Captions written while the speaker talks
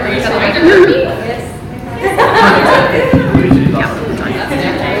All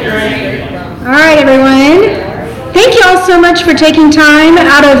right, everyone. Thank you all so much for taking time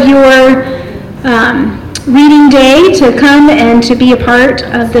out of your reading day to come and to be a part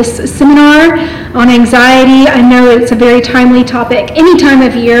of this seminar on anxiety. I know it's a very timely topic any time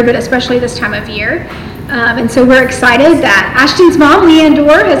of year, but especially this time of year. And so we're excited that Ashton's mom, Leanne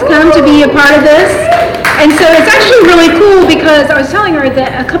Dorr, has come to be a part of this. And so it's actually really cool because I was telling her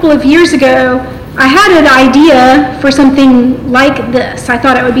that a couple of years ago, I had an idea for something like this. I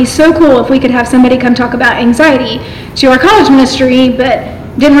thought it would be so cool if we could have somebody come talk about anxiety to our college ministry, but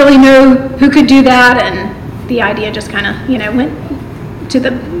didn't really know who could do that, and the idea just kind of, went to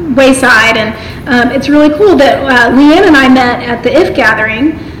the wayside. And it's really cool that Leanne and I met at the IF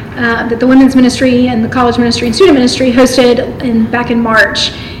gathering that the women's ministry and the college ministry and student ministry hosted back in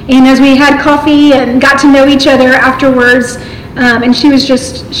March. And as we had coffee and got to know each other afterwards, and she was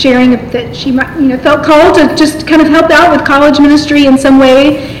just sharing that she felt called to just kind of help out with college ministry in some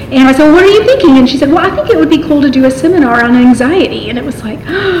way. And I said, well, what are you thinking? And she said, well, I think it would be cool to do a seminar on anxiety. And it was like,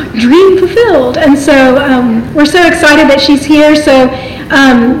 dream fulfilled. And so we're so excited that she's here. So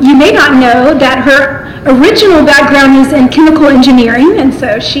you may not know that her original background is in chemical engineering. And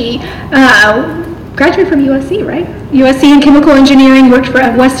so she graduated from USC, right? USC in chemical engineering, worked for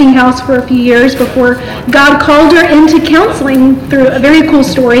Westinghouse for a few years before God called her into counseling through a very cool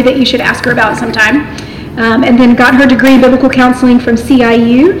story that you should ask her about sometime. And then got her degree in biblical counseling from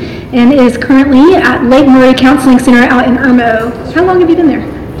CIU and is currently at Lake Murray Counseling Center out in Irmo. How long have you been there?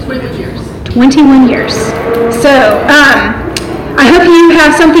 21 years. 21 years. So I hope you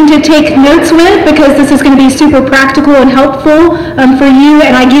have something to take notes with, because this is going to be super practical and helpful for you,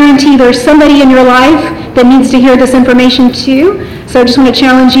 and I guarantee there's somebody in your life that needs to hear this information too. So I just want to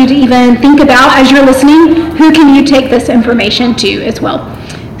challenge you to even think about, as you're listening, who can you take this information to as well.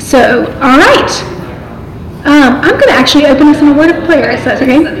 So, all right. I'm going to actually open us in a word of prayer, if that's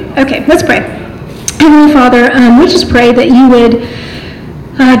okay? Okay, let's pray. Heavenly Father, we just pray that you would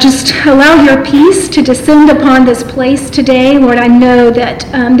just allow your peace to descend upon this place today. Lord, I know that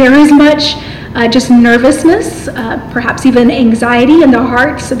there is much just nervousness, perhaps even anxiety in the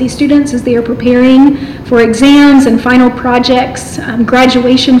hearts of these students as they are preparing for exams and final projects,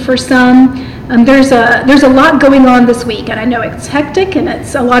 graduation for some. There's a lot going on this week, and I know it's hectic and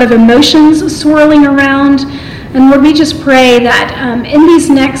it's a lot of emotions swirling around. And Lord, we just pray that in these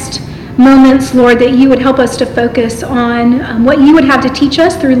next moments, Lord, that you would help us to focus on what you would have to teach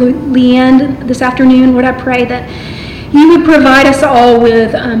us through Leanne this afternoon. Lord, I pray that you would provide us all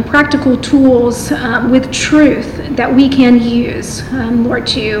with practical tools, with truth that we can use, Lord,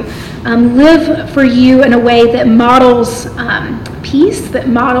 to live for you in a way that models peace, that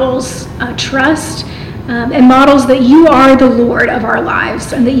models trust, and models that you are the Lord of our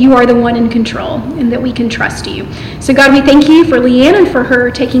lives and that you are the one in control and that we can trust you. So God, we thank you for Leanne and for her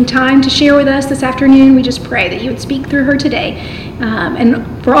taking time to share with us this afternoon. We just pray that you would speak through her today,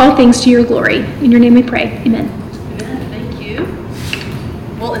 and for all things to your glory. In your name we pray. Amen. Thank you.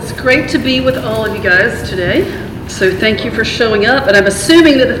 Well, it's great to be with all of you guys today. So thank you for showing up. And I'm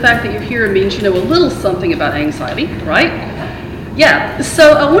assuming that the fact that you're here means you know a little something about anxiety, right? Yeah,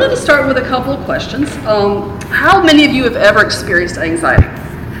 so I wanted to start with a couple of questions. How many of you have ever experienced anxiety?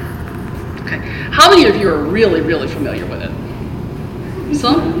 Okay. How many of you are really, really familiar with it?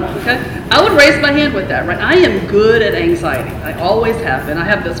 Some? Okay. I would raise my hand with that, right? I am good at anxiety. I always have been. I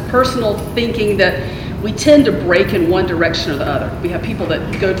have this personal thinking that we tend to break in one direction or the other. We have people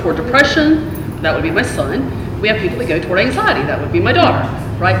that go toward depression, that would be my son. We have people that go toward anxiety, that would be my daughter,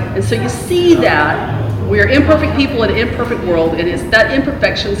 right? And so you see that we are imperfect people in an imperfect world, and it's that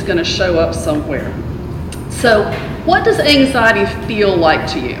imperfection is going to show up somewhere. So what does anxiety feel like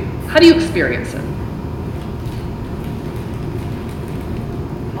to you? How do you experience it?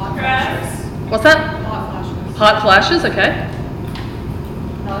 Hot flashes. What's that? Hot flashes. Hot flashes, okay.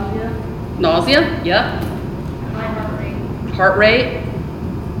 Nausea. Nausea, yeah. High heart rate. Heart rate.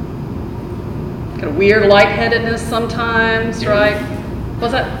 Kind of weird lightheadedness sometimes, right?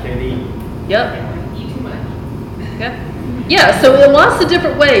 What's that? Candy. Yep. Eat too much. Okay. Yeah, so there are lots of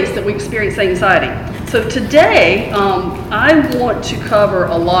different ways that we experience anxiety. So today, I want to cover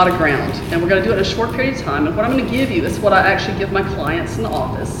a lot of ground, and we're going to do it in a short period of time. And what I'm going to give you is what I actually give my clients in the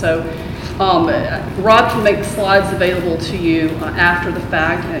office. So Rob can make slides available to you after the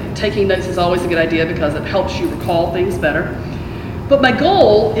fact. Taking notes is always a good idea because it helps you recall things better. But my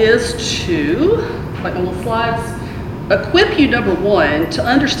goal is to, like my little slides, equip you, number one, to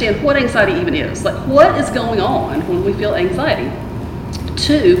understand what anxiety even is. Like, what is going on when we feel anxiety?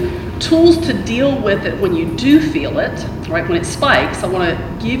 Two, tools to deal with it when you do feel it, right? When it spikes, I want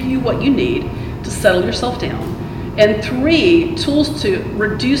to give you what you need to settle yourself down. And 3, tools to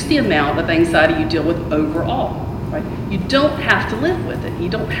reduce the amount of anxiety you deal with overall, right? You don't have to live with it. You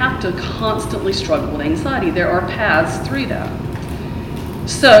don't have to constantly struggle with anxiety. There are paths through that.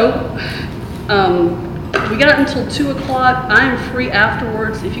 So, we got until 2 o'clock. I'm free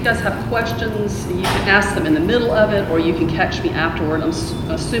afterwards. If you guys have questions, you can ask them in the middle of it, or you can catch me afterward. I'm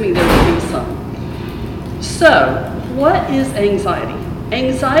assuming there will be some. So, what is anxiety?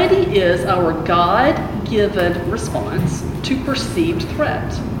 Anxiety is our God-given response to perceived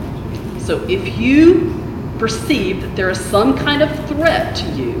threat. So, if you perceive that there is some kind of threat to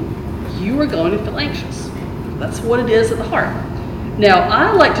you, you are going to feel anxious. That's what it is at the heart. Now,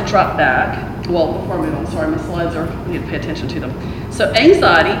 I like to drop back. Well, before I move on, sorry, my slides are, I need to pay attention to them. So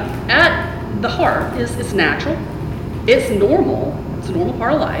anxiety at the heart is natural, it's normal, it's a normal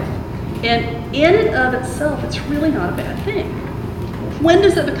part of life, and in and of itself, it's really not a bad thing. When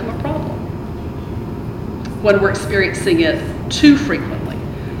does it become a problem? When we're experiencing it too frequently,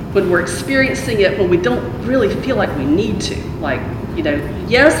 when we're experiencing it when we don't really feel like we need to. Like,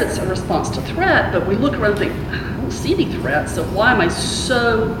 yes, it's a response to threat, but we look around and think, I don't see any threats, so why am I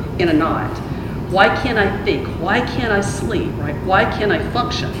so in a knot? Why can't I think? Why can't I sleep, right? Why can't I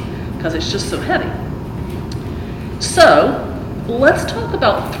function? Because it's just so heavy. So, let's talk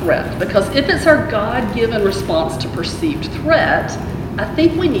about threat, because if it's our God-given response to perceived threat, I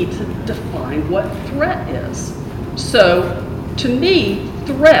think we need to define what threat is. So, to me,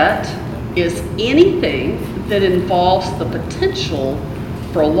 threat is anything that involves the potential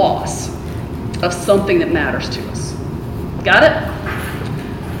for a loss of something that matters to us. Got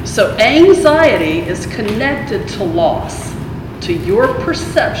it? So anxiety is connected to loss, to your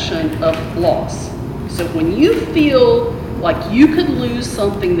perception of loss. So when you feel like you could lose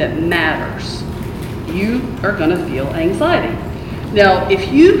something that matters, you are going to feel anxiety. Now,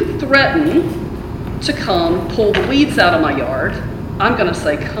 if you threaten to come pull the weeds out of my yard, I'm going to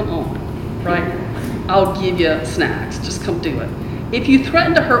say, come on, right? I'll give you snacks, just come do it. If you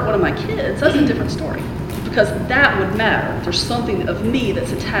threaten to hurt one of my kids, that's a different story, because that would matter. There's something of me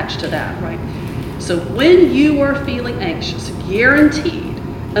that's attached to that, right? So when you are feeling anxious, guaranteed,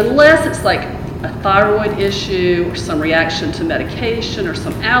 unless it's like a thyroid issue or some reaction to medication or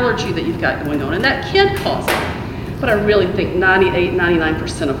some allergy that you've got going on, and that can cause it. But I really think 98,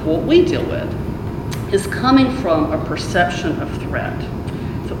 99% of what we deal with is coming from a perception of threat.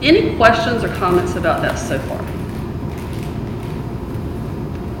 So any questions or comments about that so far?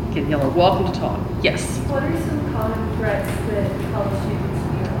 Again, y'all are welcome to talk. Yes? What are some common threats that college students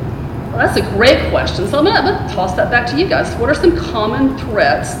feel? Well, that's a great question. So I'm gonna toss that back to you guys. What are some common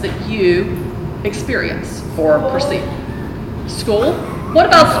threats that you experience or perceive? School? What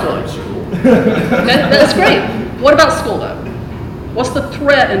about school? Okay, that's great. What about school though? What's the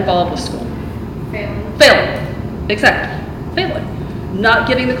threat involved with school? Family. Failing. Exactly. Failing. Not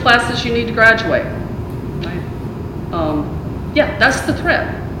getting the classes you need to graduate. Right? Yeah, that's the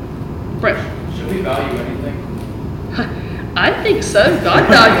threat. Brent. Should we value anything? I think so. God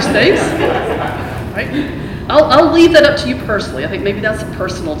values things. Right? I'll leave that up to you personally. I think maybe that's a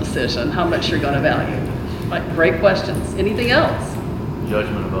personal decision, how much you're going to value. Right? Great questions. Anything else?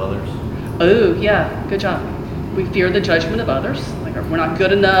 Judgment of others. Oh, yeah. Good job. We fear the judgment of others. Like, we're not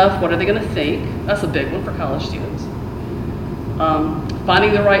good enough. What are they going to think? That's a big one for college students.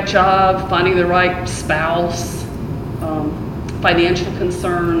 Finding the right job, finding the right spouse, financial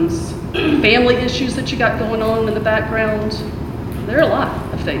concerns, family issues that you got going on in the background. There are a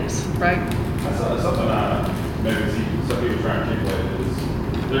lot of things, right? Something I maybe see some people trying to articulate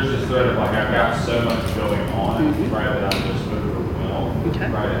is there's this thread of like I've got so much going on, right, that I'm just overwhelmed, Okay.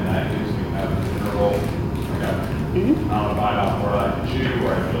 right, and that gives me kind of an interval. Like I don't bite off more than I can chew,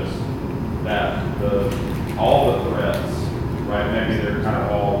 where I just that all the threats, right, maybe they're kind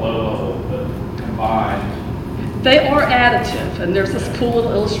of all low level, but combined. They are additive, and there's this cool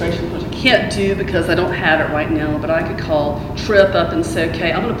little illustration which I can't do because I don't have it right now, but I could call Trip up and say,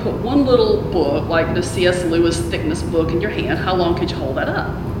 okay, I'm going to put one little book, like the C.S. Lewis thickness book, in your hand. How long could you hold that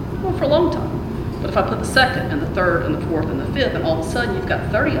up? Well, for a long time. But if I put the second and the third and the fourth and the fifth, and all of a sudden you've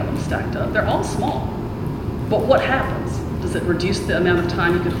got 30 of them stacked up, they're all small. But what happens? Does it reduce the amount of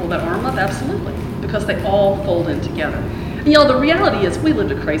time you could hold that arm up? Absolutely, because they all fold in together. And y'all, the reality is we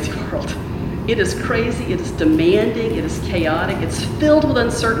live in a crazy world. It is crazy, it is demanding, it is chaotic, it's filled with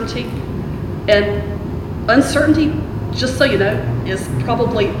uncertainty. And uncertainty, just so you know, is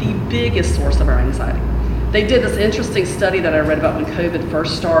probably the biggest source of our anxiety. They did this interesting study that I read about when COVID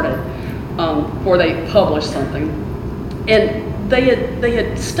first started, where they published something. And they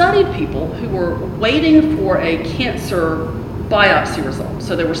had studied people who were waiting for a cancer biopsy result.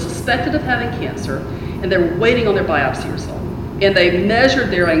 So they were suspected of having cancer, and they were waiting on their biopsy result. And they measured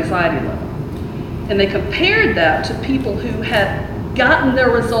their anxiety level. And they compared that to people who had gotten their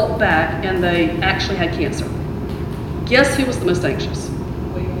result back and they actually had cancer. Guess who was the most anxious?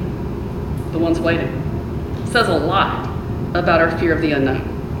 The ones waiting. It says a lot about our fear of the unknown,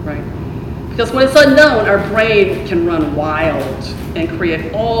 right? Because when it's unknown, our brain can run wild and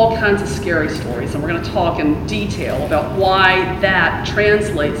create all kinds of scary stories. And we're going to talk in detail about why that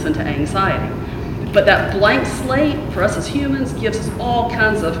translates into anxiety. But that blank slate, for us as humans, gives us all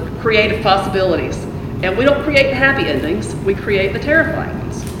kinds of creative possibilities. And we don't create the happy endings, we create the terrifying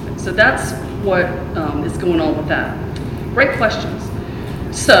ones. So that's what is going on with that. Great questions.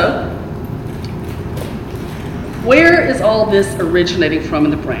 So, where is all this originating from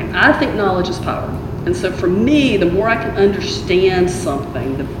in the brain? I think knowledge is power. And so for me, the more I can understand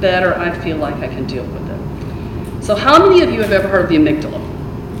something, the better I feel like I can deal with it. So how many of you have ever heard of the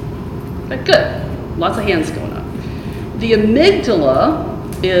amygdala? Okay, good. Lots of hands going up. The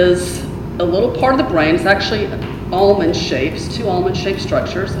amygdala is a little part of the brain. It's actually almond shapes, two almond-shaped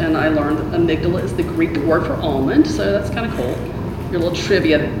structures, and I learned that amygdala is the Greek word for almond, so that's kind of cool. Your little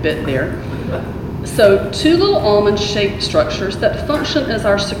trivia bit there. So two little almond-shaped structures that function as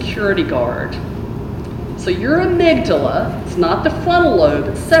our security guard. So your amygdala, it's not the frontal lobe,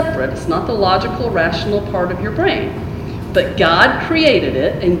 it's separate, it's not the logical, rational part of your brain. But God created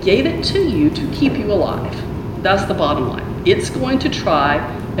it and gave it to you to keep you alive. That's the bottom line. It's going to try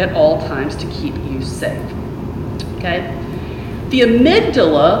at all times to keep you safe. Okay? The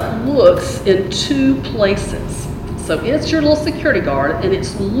amygdala looks in two places. So it's your little security guard, and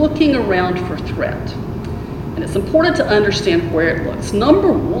it's looking around for threat. And it's important to understand where it looks.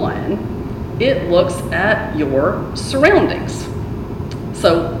 Number one, it looks at your surroundings.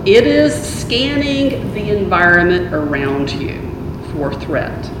 So it is scanning the environment around you for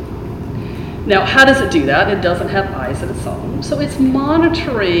threat. Now, how does it do that? It doesn't have eyes of its own. So it's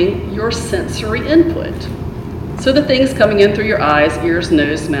monitoring your sensory input. So the things coming in through your eyes, ears,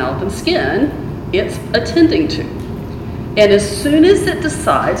 nose, mouth, and skin, it's attending to. And as soon as it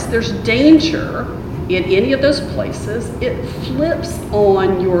decides there's danger in any of those places, it flips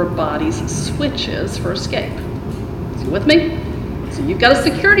on your body's switches for escape. So you with me? So you've got a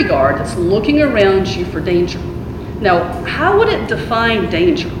security guard that's looking around you for danger. Now, how would it define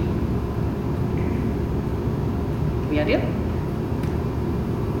danger? Any idea?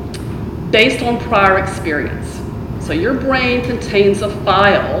 Based on prior experience. So your brain contains a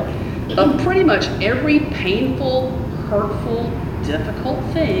file of pretty much every painful, hurtful, difficult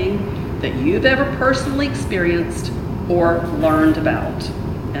thing that you've ever personally experienced or learned about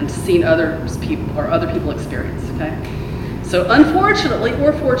and seen other people experience, okay? So unfortunately,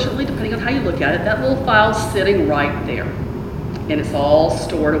 or fortunately, depending on how you look at it, that little file's sitting right there, and it's all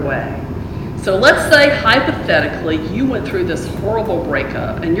stored away. So let's say, hypothetically, you went through this horrible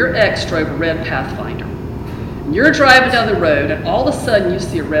breakup, and your ex drove a red Pathfinder. And you're driving down the road, and all of a sudden you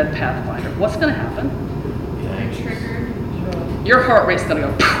see a red Pathfinder. What's going to happen? Your heart rate's going to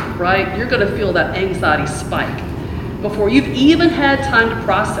go, right? You're going to feel that anxiety spike before you've even had time to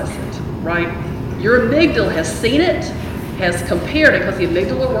process it, right? Your amygdala has seen it, has compared it, because the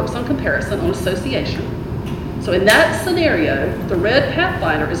amygdala works on comparison, on association. So in that scenario, the red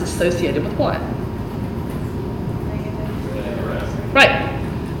Pathfinder is associated with what?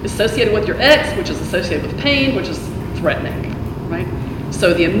 Right. Associated with your ex, which is associated with pain, which is threatening, right?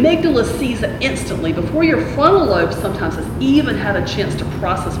 So the amygdala sees it instantly before your frontal lobe sometimes has even had a chance to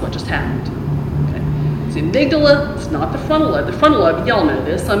process what just happened. Okay. So the amygdala is not the frontal lobe. The frontal lobe, y'all know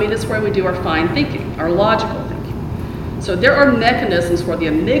this, I mean, it's where we do our fine thinking, our logical thinking. So there are mechanisms where the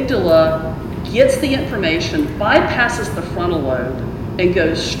amygdala gets the information, bypasses the frontal lobe, and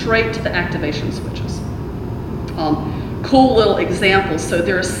goes straight to the activation switches. Cool little examples. So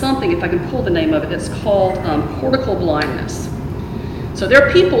there is something, if I can pull the name of it, it's called cortical blindness. So there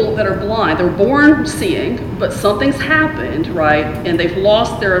are people that are blind, they're born seeing, but something's happened, right, and they've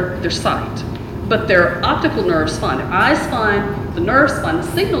lost their sight. But their optical nerve's fine, their eye's fine, the nerve's fine, the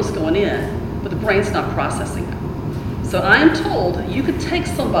signal's going in, but the brain's not processing it. So I am told that you could take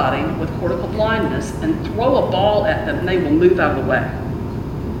somebody with cortical blindness and throw a ball at them and they will move out of the way.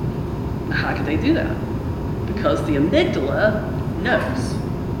 Now, how could they do that? Because the amygdala knows.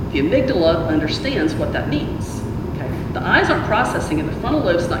 The amygdala understands what that means. The eyes aren't processing it, the frontal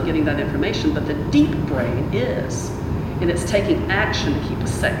lobe's not getting that information, but the deep brain is. And it's taking action to keep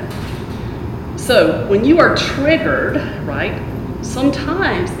us safe. So when you are triggered, right,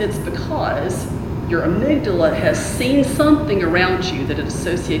 sometimes it's because your amygdala has seen something around you that it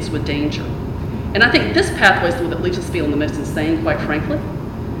associates with danger. And I think this pathway is the one that leaves us feeling the most insane, quite frankly.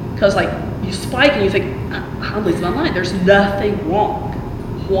 Because like you spike and you think, I'm losing my mind. There's nothing wrong.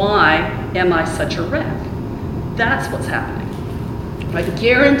 Why am I such a wreck? That's what's happening. Right?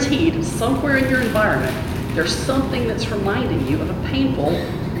 Guaranteed, somewhere in your environment, there's something that's reminding you of a painful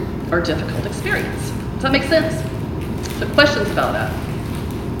or difficult experience. Does that make sense? So questions about that?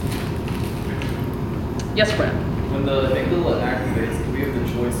 Yes, Brent? When the amygdala activates, do we have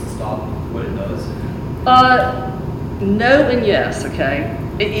the choice to stop what it does? No and yes, okay?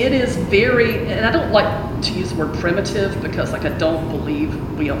 It is very, and I don't like to use the word primitive because like I don't believe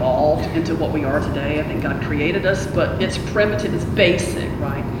we evolved into what we are today. I think God created us, but it's primitive, it's basic,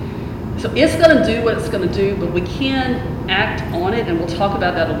 right? So it's gonna do what it's gonna do, but we can act on it, and we'll talk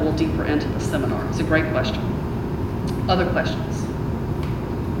about that a little deeper into the seminar. It's a great question. Other questions?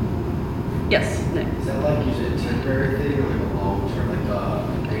 Yes, Nick? Is that like usually a temporary thing or like a long term,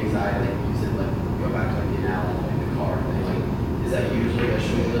 like anxiety, like you said, like go back to like the analogy, like the car thing, like is that usually a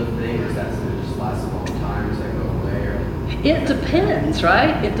short-lived thing or is that something that just lasts a long time, or does that go away? Or? It depends,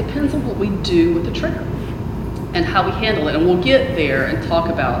 right? It depends on what we do with the trigger and how we handle it. And we'll get there and talk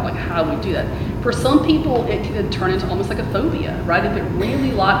about like how we do that. For some people, it can turn into almost like a phobia, right? If it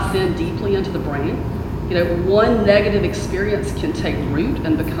really locks in deeply into the brain, you know, one negative experience can take root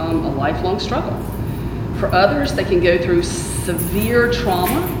and become a lifelong struggle. For others, they can go through severe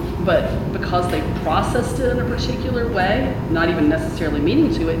trauma, but because they processed it in a particular way, not even necessarily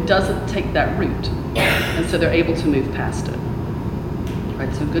meaning to, it doesn't take that root. And so they're able to move past it.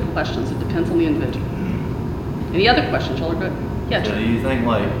 Right, so good questions. It depends on the individual. Any other questions? Y'all are good. Yeah, So Joe. do you think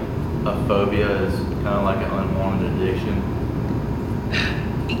like a phobia is kind of like an unwanted addiction?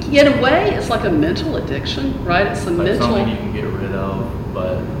 In a way, it's like a mental addiction, right? It's a Like mental. something you can get rid of,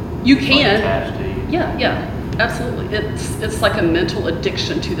 but You it's, like, can. attached to you. Yeah, absolutely. It's like a mental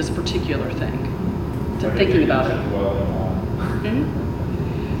addiction to this particular thing, to Like thinking about it. addiction dwelling on.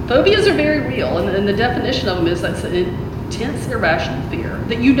 Mhm. Phobias are very real, and the definition of them is that's an intense irrational fear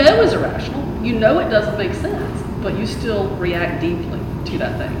that you know is irrational. You know it doesn't make sense, but you still react deeply to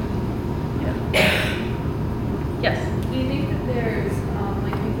that thing. Yeah. Yes. Do you think that there's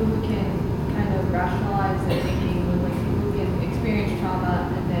like people who can kind of rationalize their thinking, with like people who can experience trauma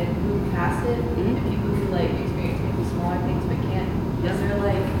and then move past it, Mhm. and people who like experience maybe smaller things but can't? Yes. Is there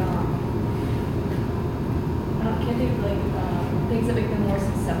like I don't can't think of like things that make them more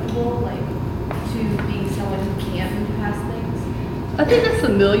susceptible, like to being someone who can't move past things? I think that's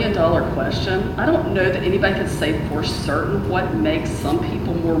 $1 million question. I don't know that anybody can say for certain what makes some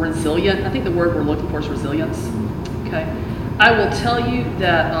people more resilient. I think the word we're looking for is resilience. Okay. I will tell you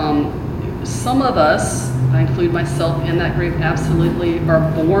that some of us, I include myself in that group, absolutely are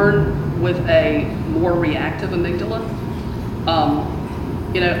born with a more reactive amygdala.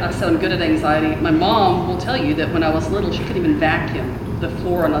 You know, I said I'm good at anxiety. My mom will tell you that when I was little, she couldn't even vacuum the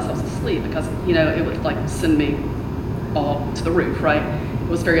floor unless I was asleep because, you know, it would like send me all to the roof, right? It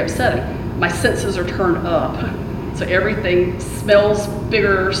was very upsetting. My senses are turned up. So everything smells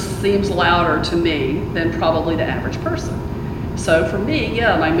bigger, seems louder to me than probably the average person. So for me,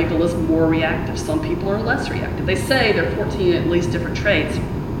 yeah, my amygdala is more reactive. Some people are less reactive. They say there are 14 at least different traits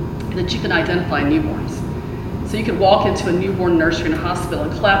that you can identify in newborns. So you could walk into a newborn nursery in a hospital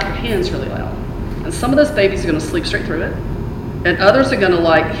and clap your hands really loud. And some of those babies are gonna sleep straight through it. And others are gonna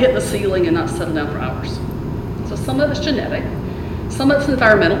like hit the ceiling and not settle down for hours. So some of it's genetic, some of it's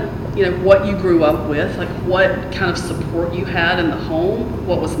environmental, you know, what you grew up with, like what kind of support you had in the home,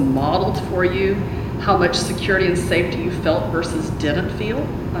 what was modeled for you, how much security and safety you felt versus didn't feel.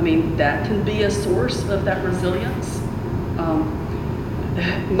 I mean, that can be a source of that resilience.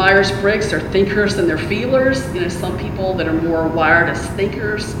 Myers-Briggs are thinkers and they're feelers. You know, some people that are more wired as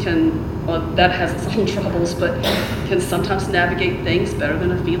thinkers can, well, that has its own troubles, but can sometimes navigate things better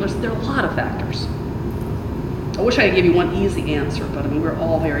than a feeler. So there are a lot of factors. I wish I could give you one easy answer, but I mean, we're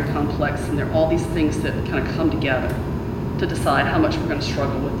all very complex and there are all these things that kind of come together to decide how much we're going to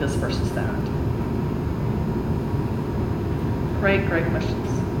struggle with this versus that. Great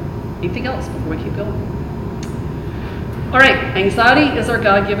questions. Anything else before we keep going? All right, anxiety is our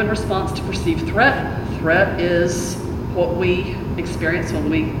God-given response to perceived threat. Threat is what we experience when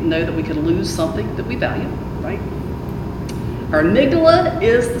we know that we could lose something that we value, right? Our amygdala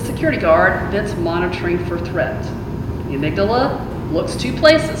is the security guard that's monitoring for threat. The amygdala looks two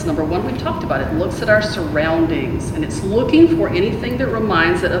places. Number one, we've talked about it. It looks at our surroundings, and it's looking for anything that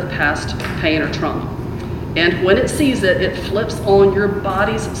reminds it of past pain or trauma. And when it sees it, it flips on your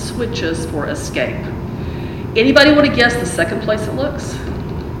body's switches for escape. Anybody want to guess the second place it looks?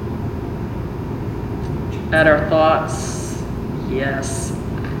 At our thoughts? Yes.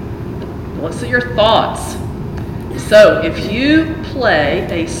 Looks at your thoughts. So if you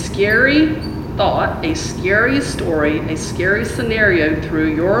play a scary thought, a scary story, a scary scenario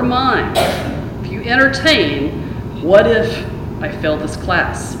through your mind, if you entertain, what if I fail this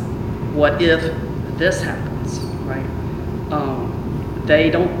class? What if this happens, right? They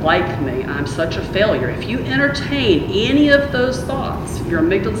don't like me. I'm such a failure. If you entertain any of those thoughts, your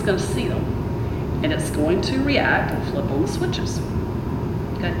amygdala is going to see them, and it's going to react and flip on the switches.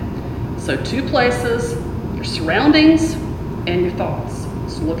 Okay? So 2 places, your surroundings and your thoughts.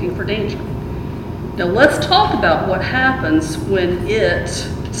 It's looking for danger. Now let's talk about what happens when it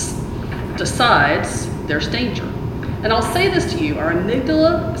decides there's danger. And I'll say this to you, our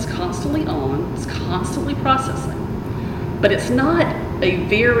amygdala is constantly on, it's constantly processing. But it's not a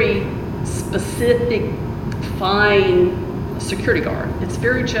very specific, fine security guard. It's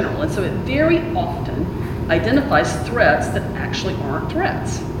very general. And so it very often identifies threats that actually aren't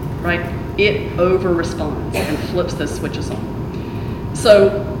threats, right? It over-responds and flips those switches on.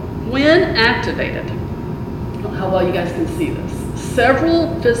 So when activated, I don't know how well you guys can see this,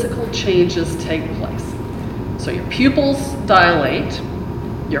 several physical changes take place. So your pupils dilate,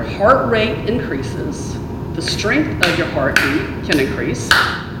 your heart rate increases, the strength of your heartbeat can increase,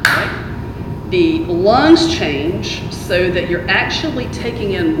 right? The lungs change so that you're actually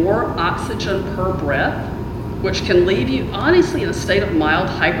taking in more oxygen per breath, which can leave you honestly in a state of mild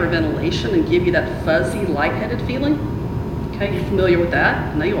hyperventilation and give you that fuzzy, lightheaded feeling. Okay, you're familiar with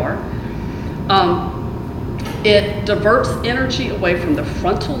that? I know you are. It diverts energy away from the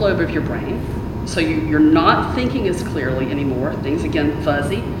frontal lobe of your brain, so you're not thinking as clearly anymore. Things, again,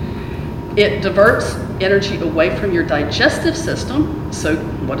 fuzzy. It diverts energy away from your digestive system. So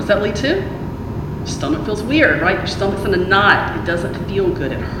what does that lead to? Stomach feels weird, right? Your stomach's in a knot. It doesn't feel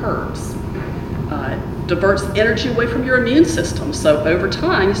good. It hurts. Diverts energy away from your immune system. So over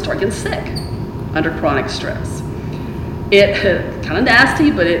time, you start getting sick under chronic stress. It kind of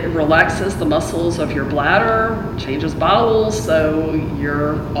nasty, but it relaxes the muscles of your bladder, changes bowels, so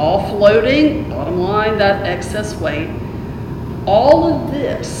you're all floating. Bottom line, that excess weight. All of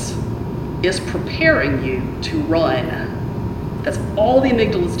this is preparing you to run. That's all the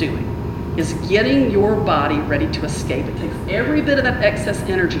amygdala is doing, is getting your body ready to escape. It takes every bit of that excess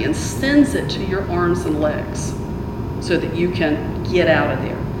energy and sends it to your arms and legs so that you can get out of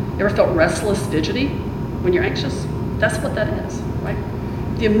there. You ever felt restless, fidgety when you're anxious? That's what that is, right?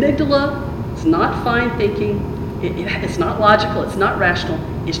 The amygdala is not fine thinking, it's not logical, it's not rational,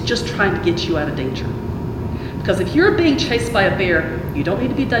 it's just trying to get you out of danger. Because if you're being chased by a bear, you don't need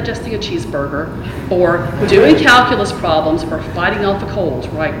to be digesting a cheeseburger or doing calculus problems or fighting off a cold,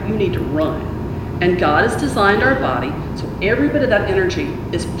 right? You need to run. And God has designed our body so every bit of that energy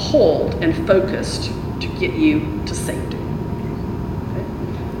is pulled and focused to get you to safety. Okay?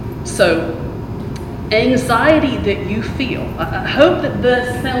 So, anxiety that you feel, I hope that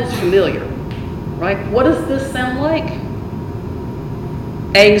this sounds familiar, right? What does this sound like?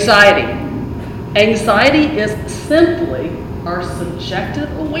 Anxiety. Anxiety is simply our subjective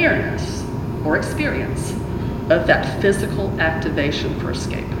awareness or experience of that physical activation for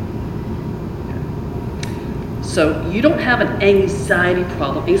escape. Okay. So you don't have an anxiety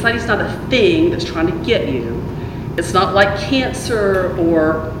problem. Anxiety is not a thing that's trying to get you. It's not like cancer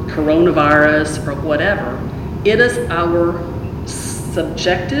or coronavirus or whatever. It is our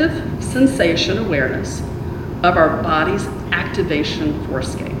subjective sensation awareness of our body's activation for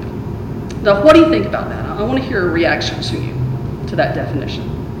escape. Now, what do you think about that? I want to hear a reaction to you to that definition.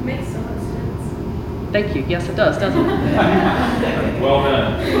 Makes so much sense. Thank you. Yes, it does, doesn't it? Well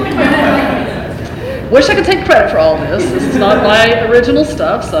done. Wish I could take credit for all this. This is not my original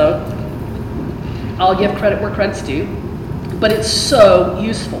stuff, so I'll give credit where credit's due. But it's so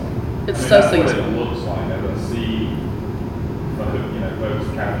useful. It's so That's useful. what it looks like. As I see, folks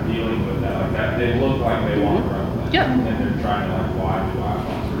kind of dealing with that, like that, they look like they want to run away. Yeah. And they're trying to like, why do I want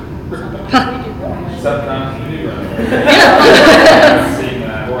to? Sometimes we do run away. Yeah. I've seen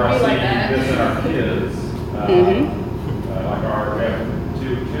that, or I've We like seen that. this in our kids. Like we have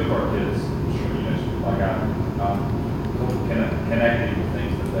two of our kids, like I'm connecting with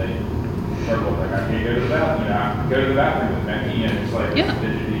things that they struggle with. Like I can't go to the bathroom. I go to the bathroom with Becky, and it's like Yeah.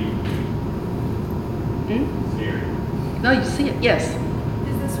 fidgety, scary. No, you see it. Yes.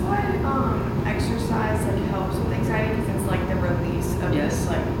 Is this why exercise like helps with anxiety? Because it's like the release of Yes. this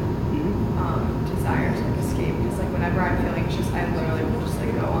like desire to like escape. Because like whenever I'm feeling anxious, I literally will just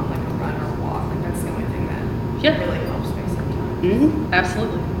like go on like a run or a walk. Like that's the only thing that Yeah. really helps me sometimes.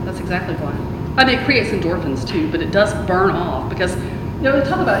 Absolutely. That's exactly why. I mean, it creates endorphins too, but it does burn off because they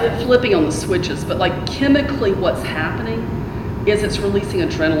talk about it flipping on the switches, but like chemically what's happening is it's releasing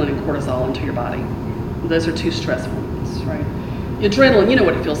adrenaline and cortisol into your body. Those are two stress hormones, right? Adrenaline, you know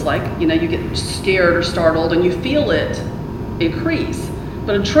what it feels like. You know, you get scared or startled and you feel it increase.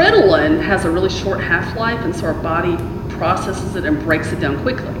 But adrenaline has a really short half-life, and so our body processes it and breaks it down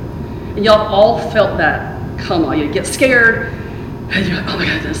quickly. And y'all all felt that come on. You get scared, and you're like, oh my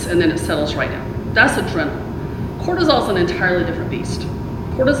goodness, and then it settles right down. That's adrenaline. Cortisol is an entirely different beast.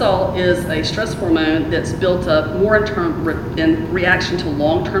 Cortisol is a stress hormone that's built up more in reaction to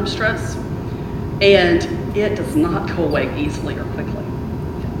long-term stress, and it does not go away easily or quickly.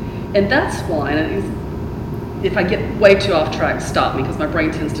 And that's why, and if I get way too off track, stop me, because my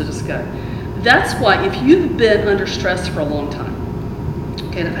brain tends to just go. That's why if you've been under stress for a long time,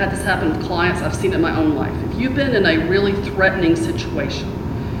 okay, and I've had this happen with clients, I've seen it in my own life. If you've been in a really threatening situation,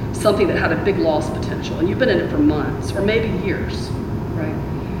 something that had a big loss potential, and you've been in it for months or maybe years, right?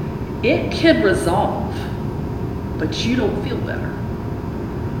 It can resolve, but you don't feel better.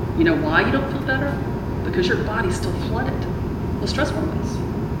 You know why you don't feel better? Because your body's still flooded with stress hormones.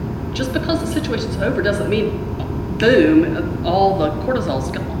 Just because the situation's over doesn't mean, boom, all the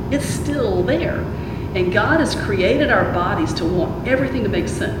cortisol's gone. It's still there. And God has created our bodies to want everything to make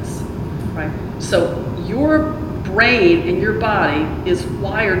sense, right? So your brain and your body is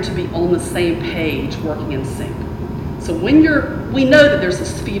wired to be on the same page, working in sync. So when we know that there's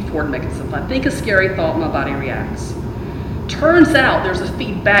this feed forward mechanism. If I think a scary thought, my body reacts. Turns out there's a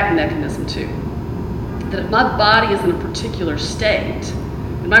feedback mechanism too. That if my body is in a particular state,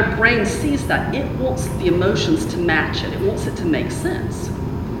 and my brain sees that, it wants the emotions to match it. It wants it to make sense.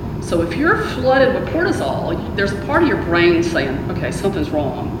 So if you're flooded with cortisol, there's a part of your brain saying, okay, something's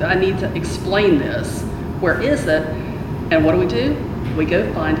wrong. I need to explain this. Where is it? And what do? We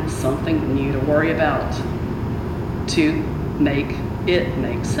go find something new to worry about to make it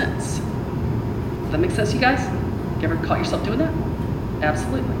make sense. Does that make sense, you guys? You ever caught yourself doing that?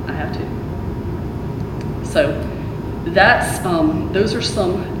 Absolutely, I have too. So that's those are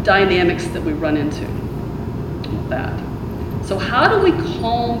some dynamics that we run into with that. So how do we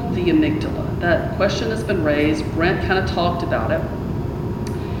calm the amygdala? That question has been raised. Brent kind of talked about it.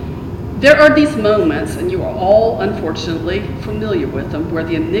 There are these moments, and you are all unfortunately familiar with them, where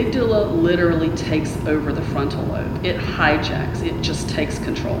the amygdala literally takes over the frontal lobe. It hijacks, it just takes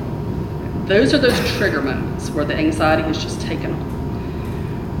control. Those are those trigger moments where the anxiety is just taken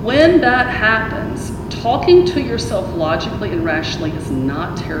on. When that happens, talking to yourself logically and rationally is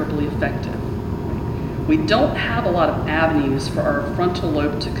not terribly effective. We don't have a lot of avenues for our frontal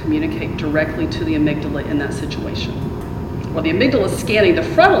lobe to communicate directly to the amygdala in that situation. While the amygdala is scanning the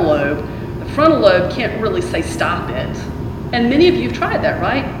frontal lobe can't really say stop it. And many of you have tried that,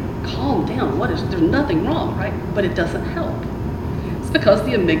 right? Calm down, there's nothing wrong, right? But it doesn't help. It's because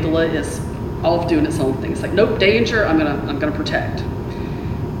the amygdala is off doing its own thing. It's like, nope, danger, I'm gonna protect.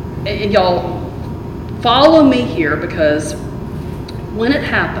 And y'all, follow me here, because when it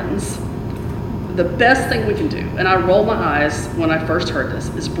happens, the best thing we can do, and I roll my eyes when I first heard this,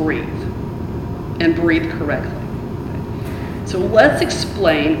 is breathe. And breathe correctly. So let's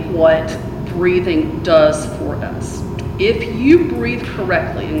explain what breathing does for us. If you breathe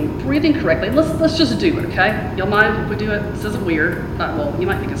correctly, and breathing correctly, let's just do it, okay? Y'all mind if we do it? This isn't weird. Well, you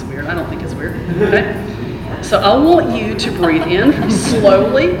might think it's weird. I don't think it's weird, okay? So I want you to breathe in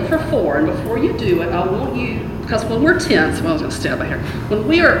slowly for 4, and before you do it, I want you, because when we're tense, well, I was gonna stand by here. When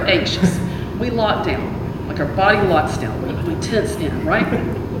we are anxious, we lock down, like our body locks down, we tense in, right?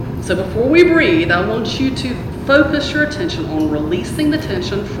 So before we breathe, I want you to focus your attention on releasing the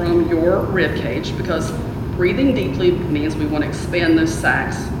tension from your rib cage, because breathing deeply means we want to expand those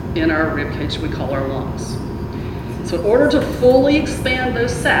sacs in our rib cage we call our lungs. So in order to fully expand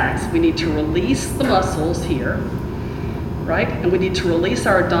those sacs, we need to release the muscles here, right? And we need to release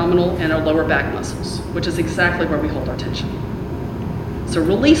our abdominal and our lower back muscles, which is exactly where we hold our tension. So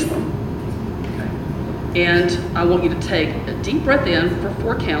release them. And I want you to take a deep breath in for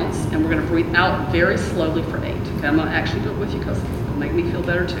 4 counts, and we're going to breathe out very slowly for 8. Okay, I'm going to actually do it with you because it'll make me feel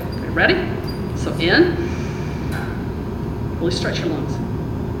better too. Okay, ready? So in, really stretch your lungs,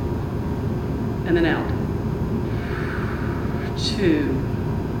 and then out. 2,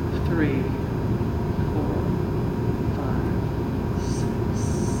 3, 4, 5,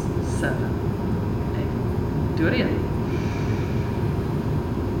 6, 7, 8. Do it again.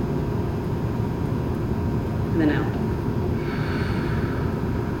 And then out.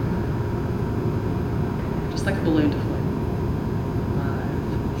 Just like a balloon deflate.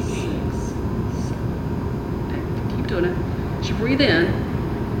 5, 6, 7, 8. Keep doing it. As you breathe in,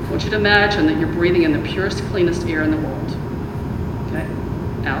 I want you to imagine that you're breathing in the purest, cleanest air in the world. Okay?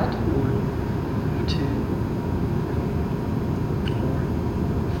 out. 1, 2,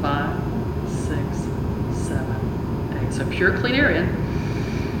 4, 5, 6, 7, 8. So pure clean air in.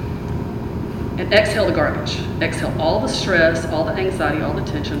 And exhale the garbage. Exhale all the stress, all the anxiety, all the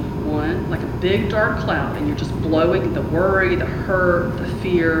tension. 1, like a big dark cloud, and you're just blowing the worry, the hurt, the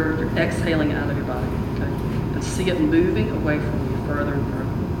fear. You're exhaling it out of your body. Okay? And see it moving away from you further and further.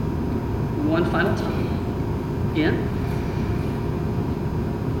 One final time. In.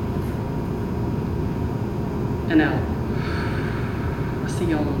 And out. I see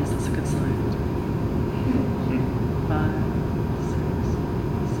yawns. That's a good sign. 5, 6,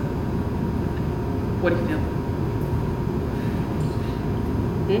 7. What do you feel?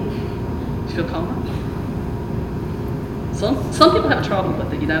 Do you feel calmer? Some people have trouble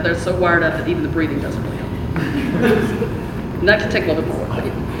with it. You know, they're so wired up that even the breathing doesn't really help. And that can take a little bit more work.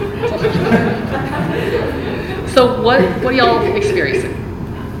 So what are y'all experiencing?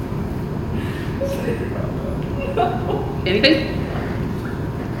 Anything?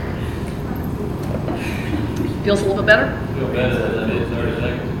 Feels a little bit better? Feel better than I did 30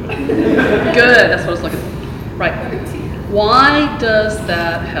 seconds ago. Good, that's what I was looking for. Right. Why does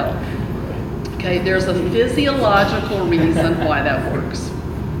that help? Okay, there's a physiological reason why that works.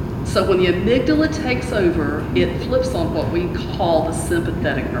 So when the amygdala takes over, it flips on what we call the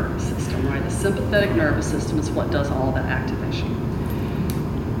sympathetic nervous system, right? The sympathetic nervous system is what does all that activation.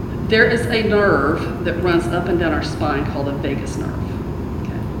 There is a nerve that runs up and down our spine called the vagus nerve.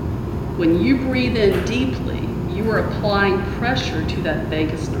 Okay. When you breathe in deeply, you are applying pressure to that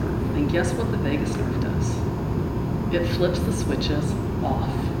vagus nerve. And guess what the vagus nerve does? It flips the switches off.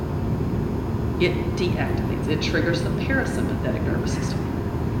 It deactivates. It triggers the parasympathetic nervous system.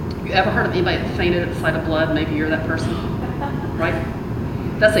 You ever heard of anybody that fainted at the sight of blood? Maybe you're that person, right?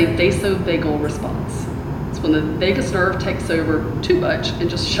 That's a vasovagal response. It's when the vagus nerve takes over too much and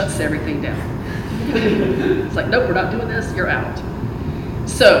just shuts everything down. It's like, nope, we're not doing this, you're out.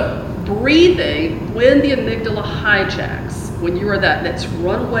 So breathing, when the amygdala hijacks, when you are that's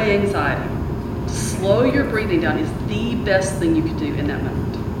runaway anxiety, slow your breathing down is the best thing you can do in that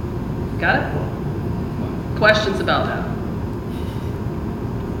moment. Got it? Questions about that?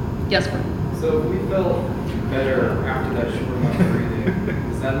 Yes, Bert? So if we felt better after that short amount of breathing,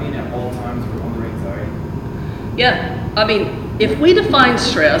 does that mean at all times we're under anxiety? Yeah, I mean, if we define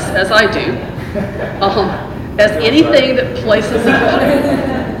stress, as I do, as anything that places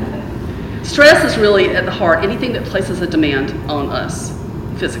stress is really at the heart, anything that places a demand on us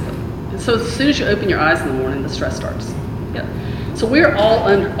physically. So as soon as you open your eyes in the morning, the stress starts. Yeah. So we're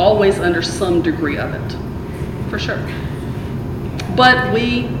always under some degree of it, for sure. But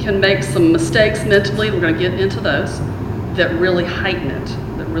we can make some mistakes mentally, we're going to get into those, that really heighten it,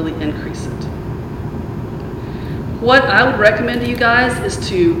 that really increase it. What I would recommend to you guys is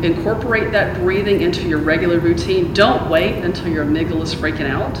to incorporate that breathing into your regular routine. Don't wait until your amygdala is freaking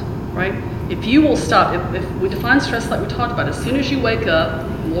out, right? If you will stop, if we define stress like we talked about, as soon as you wake up,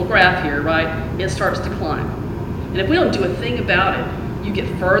 little graph here, right, it starts to climb. And if we don't do a thing about it, you get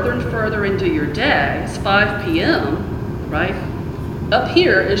further and further into your day. It's 5 p.m., right? Up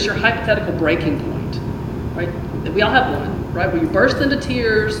here is your hypothetical breaking point, right? We all have one, right? Where you burst into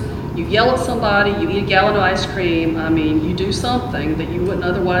tears, you yell at somebody, you eat a gallon of ice cream. I mean, you do something that you wouldn't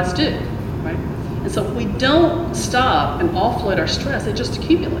otherwise do, right? And so if we don't stop and offload our stress, it just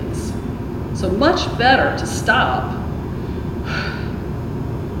accumulates. So much better to stop,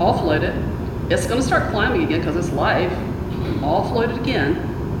 offload it. It's going to start climbing again because it's life. Offload it again,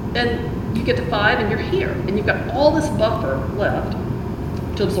 and you get to 5 and you're here, and you've got all this buffer left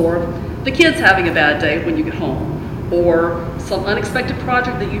to absorb the kids having a bad day when you get home, or some unexpected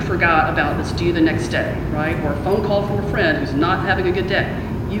project that you forgot about that's due the next day, right? Or a phone call from a friend who's not having a good day.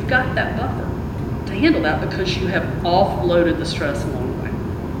 You've got that buffer to handle that because you have offloaded the stress along the way.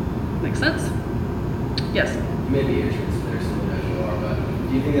 Make sense? Yes? You may be interested there, some as you are, but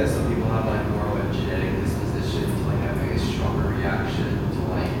do you think that some people have like more of a genetic disposition to like having a stronger reaction to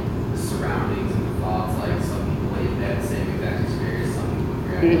like the surroundings and the thoughts? Like some people like they have the same exact experience, some people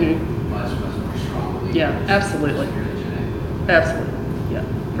react like, much more strongly. Yeah, absolutely. Absolutely, yeah,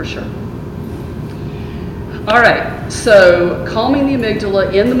 for sure. All right, so calming the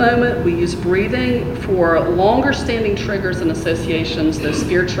amygdala in the moment, we use breathing for longer standing triggers and associations, those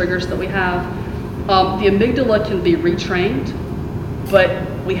fear triggers that we have. The amygdala can be retrained, but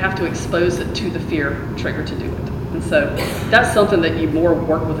we have to expose it to the fear trigger to do it. And so that's something that you more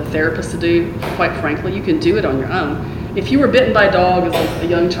work with a therapist to do. Quite frankly, you can do it on your own. If you were bitten by a dog as a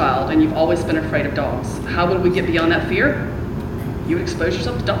young child and you've always been afraid of dogs, how would we get beyond that fear? You would expose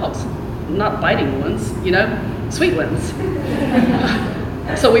yourself to dogs, not biting ones, you know, sweet ones.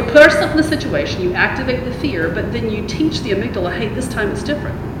 So we put ourselves in the situation, you activate the fear, but then you teach the amygdala, hey, this time it's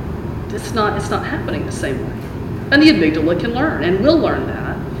different. It's not happening the same way. And the amygdala can learn and will learn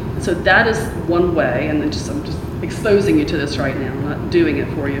that. So that is one way, and then I'm just exposing you to this right now, I'm not doing it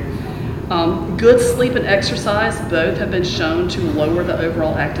for you. Good sleep and exercise both have been shown to lower the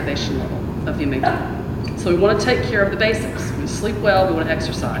overall activation level of the amygdala. So we want to take care of the basics. We sleep well, we want to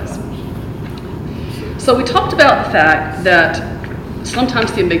exercise. So we talked about the fact that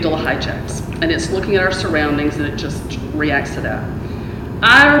sometimes the amygdala hijacks, and it's looking at our surroundings and it just reacts to that.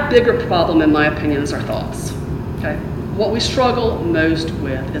 Our bigger problem, in my opinion, is our thoughts. Okay? What we struggle most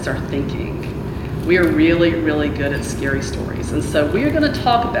with is our thinking. We are really, really good at scary stories. And so we are going to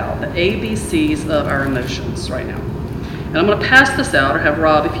talk about the ABCs of our emotions right now. And I'm going to pass this out, or have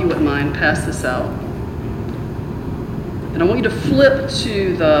Rob, if you wouldn't mind, pass this out. And I want you to flip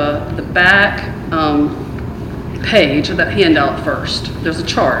to the back page of that handout first. There's a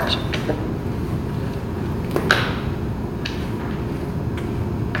chart.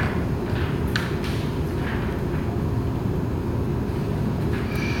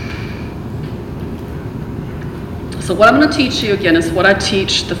 So what I'm going to teach you again is what I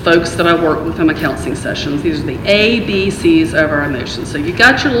teach the folks that I work with in my counseling sessions. These are the ABCs of our emotions. So you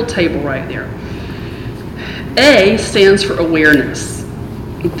got your little table right there. A stands for awareness.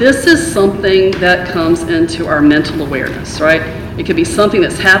 This is something that comes into our mental awareness, right? It could be something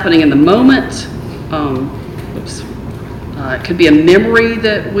that's happening in the moment. It could be a memory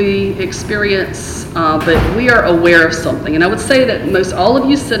that we experience, but we are aware of something. And I would say that most all of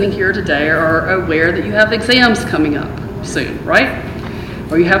you sitting here today are aware that you have exams coming up soon, right?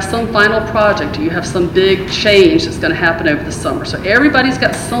 Or you have some final project, or you have some big change that's going to happen over the summer. So everybody's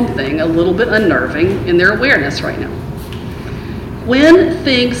got something a little bit unnerving in their awareness right now. When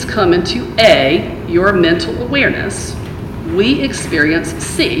things come into A, your mental awareness, we experience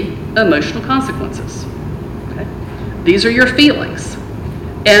C, emotional consequences. Okay? These are your feelings.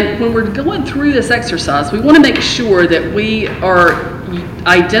 And when we're going through this exercise, we want to make sure that we are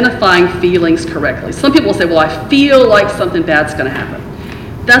identifying feelings correctly. Some people will say, well, I feel like something bad's going to happen.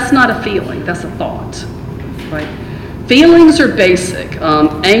 That's not a feeling, that's a thought, right? Feelings are basic.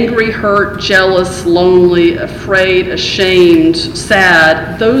 Angry, hurt, jealous, lonely, afraid, ashamed,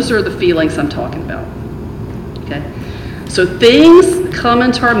 sad. Those are the feelings I'm talking about, okay? So things come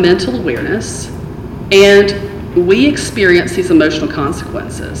into our mental awareness, and we experience these emotional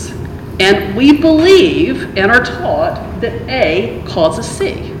consequences. And we believe and are taught that A causes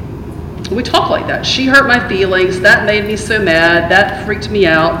C. We talk like that. She hurt my feelings, that made me so mad, that freaked me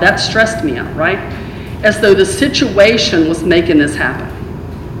out, that stressed me out, right? As though the situation was making this happen.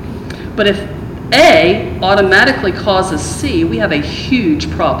 But if A automatically causes C, we have a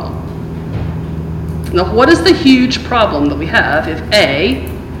huge problem. Now, what is the huge problem that we have if A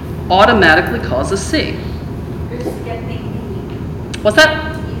automatically causes C? What's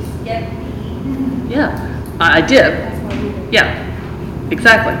that? Yeah, I did. Yeah,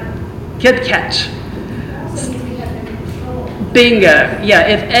 exactly. Good catch. Bingo. Yeah,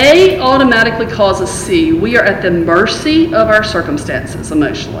 if A automatically causes C, we are at the mercy of our circumstances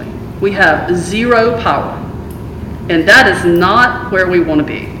emotionally. We have zero power. And that is not where we want to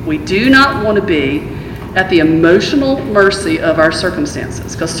be. We do not want to be at the emotional mercy of our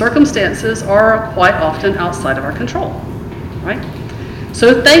circumstances, because circumstances are quite often outside of our control, right?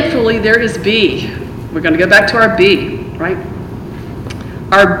 So thankfully there is B. We're going to go back to our B, right?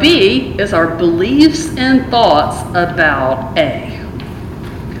 Our B is our beliefs and thoughts about A.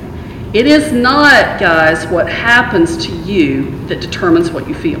 It is not, guys, what happens to you that determines what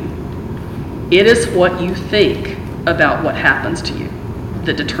you feel. It is what you think about what happens to you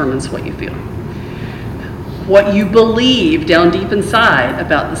that determines what you feel. What you believe down deep inside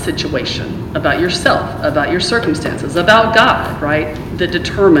about the situation, about yourself, about your circumstances, about God, right, that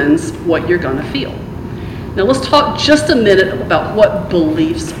determines what you're going to feel. Now let's talk just a minute about what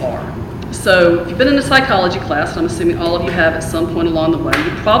beliefs are. So if you've been in a psychology class, and I'm assuming all of you have at some point along the way,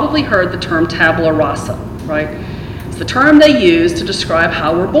 you probably heard the term tabula rasa, right? It's the term they use to describe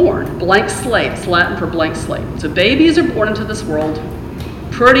how we're born. Blank slate, it's Latin for blank slate. So babies are born into this world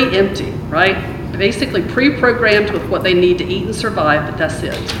pretty empty, right? Basically pre-programmed with what they need to eat and survive, but that's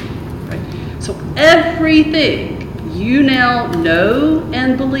it, right? So everything you now know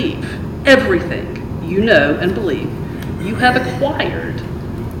and believe, everything you know and believe, you have acquired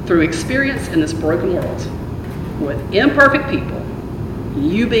through experience in this broken world with imperfect people,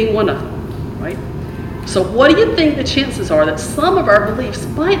 you being one of them, right? So what do you think the chances are that some of our beliefs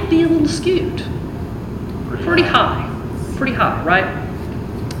might be a little skewed? Pretty high, right?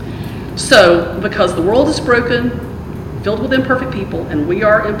 So because the world is broken, filled with imperfect people, and we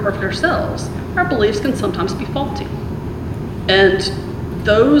are imperfect ourselves, our beliefs can sometimes be faulty. And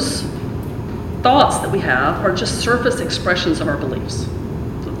those thoughts that we have are just surface expressions of our beliefs.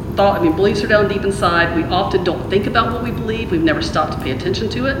 Beliefs are down deep inside. We often don't think about what we believe. We've never stopped to pay attention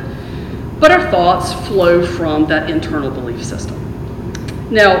to it. But our thoughts flow from that internal belief system.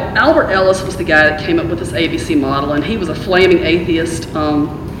 Now, Albert Ellis was the guy that came up with this ABC model, and he was a flaming atheist,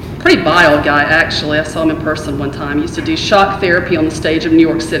 pretty vile guy, actually. I saw him in person one time. He used to do shock therapy on the stage of New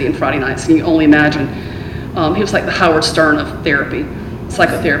York City on Friday nights, and you can only imagine. He was like the Howard Stern of therapy,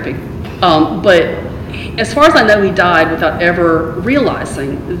 psychotherapy. But as far as I know, he died without ever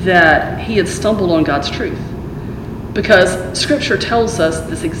realizing that he had stumbled on God's truth. Because Scripture tells us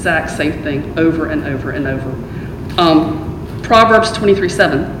this exact same thing over and over and over. Proverbs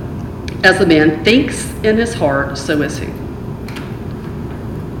 23:7, as a man thinks in his heart, so is he.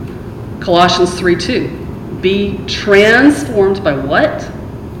 Colossians 3:2, be transformed by what?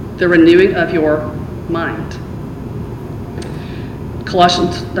 The renewing of your mind. Did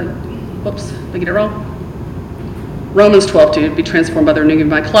I get it wrong? Romans 12:2, be transformed by the renewing of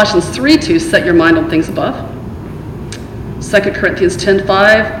your mind. Colossians 3:2, set your mind on things above. 2 Corinthians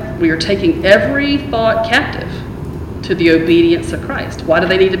 10:5, we are taking every thought captive to the obedience of Christ. Why do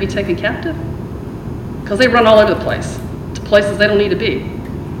they need to be taken captive? Because they run all over the place, to places they don't need to be.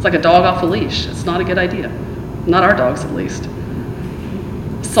 It's like a dog off a leash. It's not a good idea. Not our dogs, at least.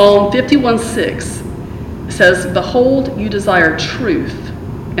 Psalm 51:6 says, behold, you desire truth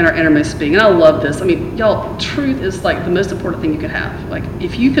in our innermost being. And I love this. I mean, y'all, truth is like the most important thing you can have. Like,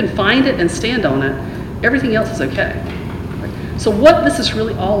 if you can find it and stand on it, everything else is okay. So what this is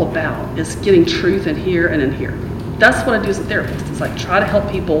really all about is getting truth in here and in here. That's what I do as a therapist. It's like try to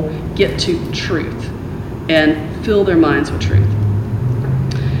help people get to truth and fill their minds with truth.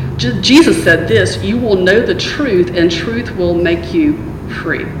 Jesus said this, you will know the truth and truth will make you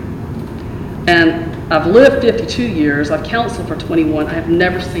free. And I've lived 52 years, I've counseled for 21, I have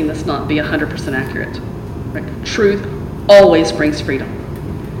never seen this not be 100% accurate. Right? Truth always brings freedom.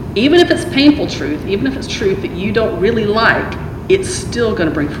 Even if it's painful truth, even if it's truth that you don't really like, it's still going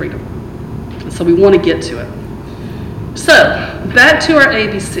to bring freedom. And so we want to get to it. So, back to our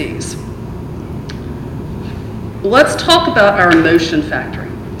ABCs. Let's talk about our emotion factory.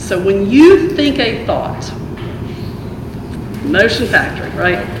 So when you think a thought, emotion factory,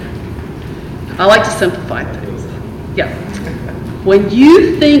 right? I like to simplify things. Yeah. When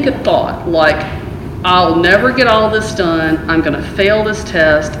you think a thought like, I'll never get all this done, I'm going to fail this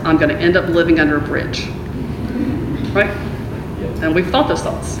test, I'm going to end up living under a bridge. Right? And we've thought those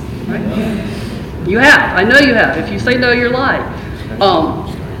thoughts, right? You have. I know you have. If you say no, you're lying.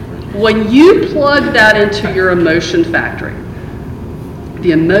 When you plug that into your emotion factory,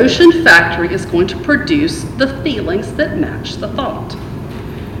 the emotion factory is going to produce the feelings that match the thought.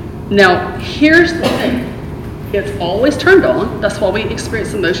 Now, here's the thing. It's always turned on. That's why we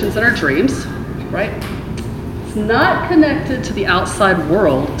experience emotions in our dreams, right? It's not connected to the outside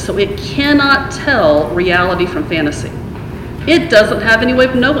world, so it cannot tell reality from fantasy. It doesn't have any way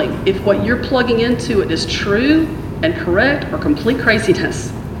of knowing if what you're plugging into it is true and correct or complete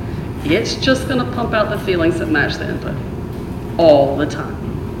craziness. It's just going to pump out the feelings that match the input all the time,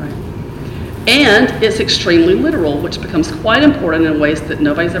 right? And it's extremely literal, which becomes quite important in ways that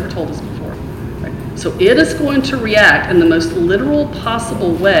nobody's ever told us before. Right? So it is going to react in the most literal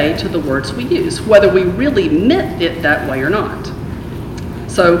possible way to the words we use, whether we really meant it that way or not.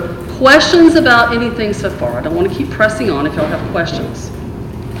 So questions about anything so far? I don't want to keep pressing on if y'all have questions.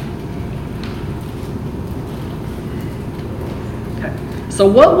 Okay. So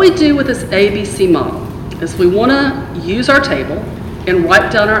what we do with this ABC model is we want to use our table and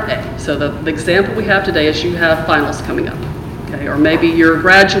write down our A. So the example we have today is you have finals coming up. Okay? Or maybe you're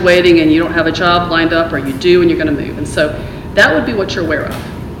graduating and you don't have a job lined up, or you do and you're going to move. And so that would be what you're aware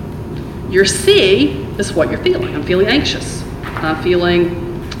of. Your C is what you're feeling. I'm feeling anxious. I'm feeling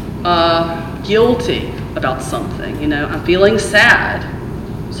guilty about something, I'm feeling sad.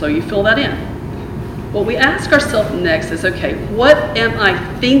 So you fill that in. What we ask ourselves next is, okay, what am I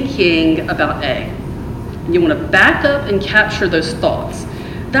thinking about A? And you want to back up and capture those thoughts.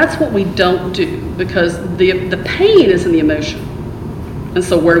 That's what we don't do, because the pain is in the emotion. And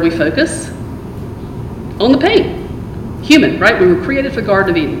so where do we focus? On the pain. Human, right? We were created for the Garden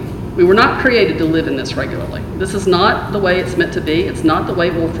of Eden. We were not created to live in this regularly. This is not the way it's meant to be. It's not the way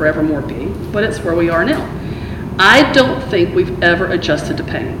it will forevermore be, but it's where we are now. I don't think we've ever adjusted to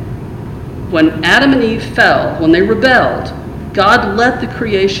pain. When Adam and Eve fell, when they rebelled, God let the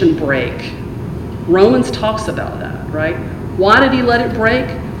creation break. Romans talks about that, right? Why did he let it break?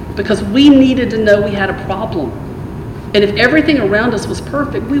 Because we needed to know we had a problem. And if everything around us was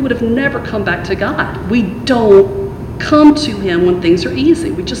perfect, we would have never come back to God. We don't come to Him when things are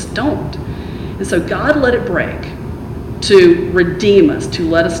easy. We just don't. And so God let it break to redeem us, to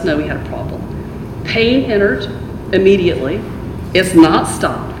let us know He had a problem. Pain entered immediately. It's not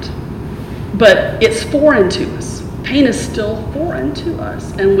stopped, but it's foreign to us. Pain is still foreign to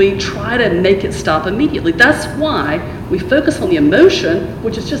us, and we try to make it stop immediately. That's why we focus on the emotion,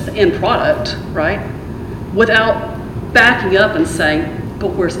 which is just the end product, right? Without backing up and saying,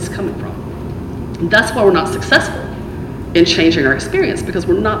 but where's this coming from? And that's why we're not successful in changing our experience, because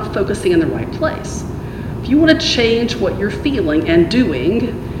we're not focusing in the right place. If you want to change what you're feeling and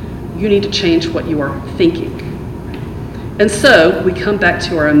doing, you need to change what you are thinking. And so we come back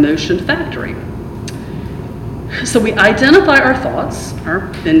to our emotion factory. So we identify our thoughts,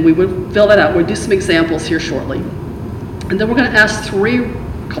 and we would fill that out. We'll do some examples here shortly. And then we're going to ask three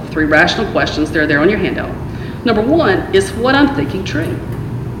rational questions. They're there on your handout. Number one, is what I'm thinking true?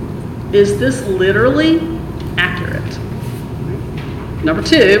 Is this literally accurate? Number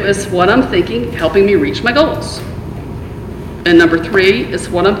two, is what I'm thinking helping me reach my goals? And number three, is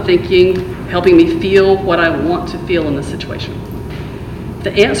what I'm thinking helping me feel what I want to feel in this situation? If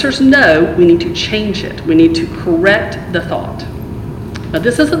the answer is no, we need to change it. We need to correct the thought. Now,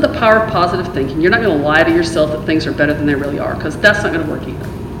 this isn't the power of positive thinking. You're not going to lie to yourself that things are better than they really are, because that's not going to work either.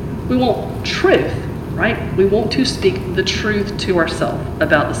 We want truth, right? We want to speak the truth to ourselves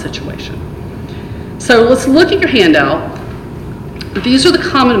about the situation. So let's look at your handout. These are the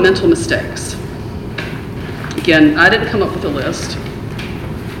common mental mistakes. Again, I didn't come up with a list.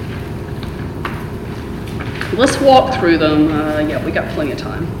 Let's walk through them. Yeah, we got plenty of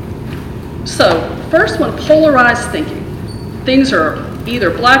time. So, first one, polarized thinking. Things are either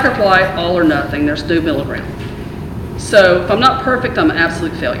black or white, all or nothing. There's no middle ground. So, if I'm not perfect, I'm an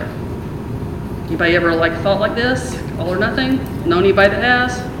absolute failure. Anybody ever thought like this? All or nothing? Know anybody that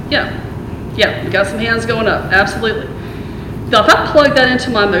has? Yeah, we got some hands going up. Absolutely. Now, if I plug that into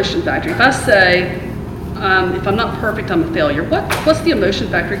my emotion factory, if I say, if I'm not perfect, I'm a failure, what's the emotion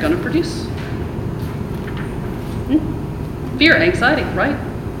factory going to produce? Fear, anxiety, right?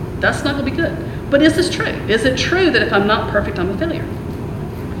 That's not going to be good. But is this true? Is it true that if I'm not perfect, I'm a failure?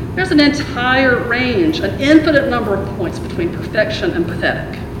 There's an entire range, an infinite number of points between perfection and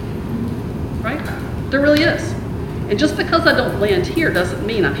pathetic. Right? There really is. And just because I don't land here doesn't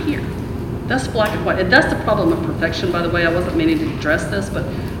mean I'm here. That's black and white. And that's the problem of perfection, by the way. I wasn't meaning to address this, but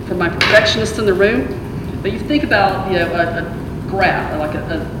for my perfectionists in the room, but you think about a graph, like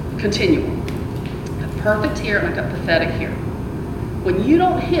a continuum. Perfect here, and I've got pathetic here. When you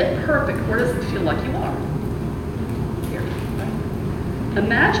don't hit perfect, where does it feel like you are? Here, right?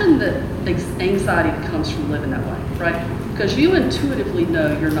 Imagine that anxiety comes from living that way, right? Because you intuitively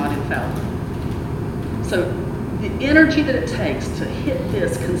know you're not infallible. So the energy that it takes to hit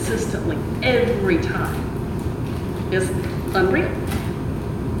this consistently every time is unreal.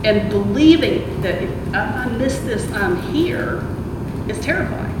 And believing that if I miss this, I'm here, is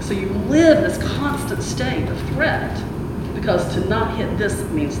terrifying. So you live in this constant state of threat, because to not hit this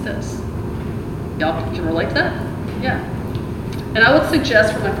means this. Y'all can relate to that? Yeah. And I would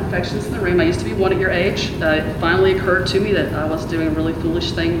suggest for my perfectionists in the room, I used to be one at your age. It finally occurred to me that I was doing a really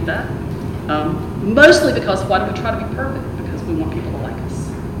foolish thing with that. Mostly because why do we try to be perfect? Because we want people to like us.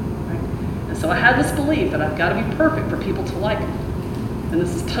 Right? And so I had this belief that I've got to be perfect for people to like me. And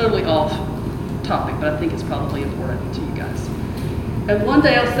this is totally off topic, but I think it's probably important to you guys. And one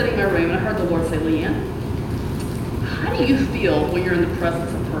day I was sitting in my room and I heard the Lord say, Leanne, how do you feel when you're in the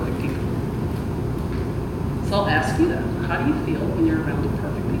presence of perfect people? So I'll ask you that. How do you feel when you're around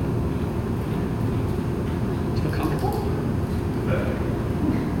perfect people? Do you feel comfortable?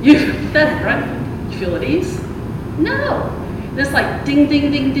 You feel pathetic, right? You feel at ease? No. And it's like ding,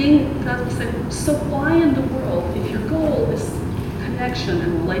 ding, ding, ding. God will say, so why in the world, if your goal is connection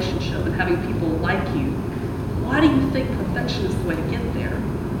and relationship and having people like you, why do you think perfection is the way to get there?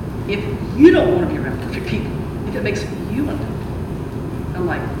 If you don't want to be around perfect people, if it makes you uncomfortable. I'm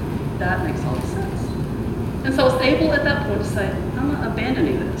like, that makes all the sense. And so I was able at that point to say, I'm not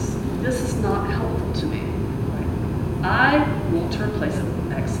abandoning this. This is not helpful to me. Right? I want to replace it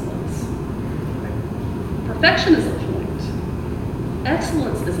with excellence. Right? Perfection is a point.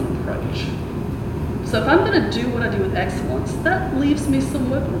 Excellence is an approach. So if I'm going to do what I do with excellence, that leaves me some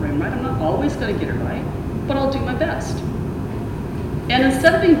wiggle room, right? I'm not always going to get it right, but I'll do my best. And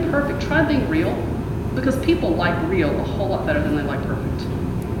instead of being perfect, try being real, because people like real a whole lot better than they like perfect.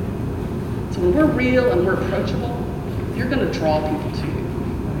 So when we're real and we're approachable, you're going to draw people to you.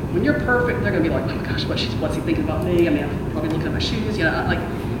 When you're perfect, they're going to be like, oh my gosh, what's he thinking about me? I mean, I'm probably looking at my shoes,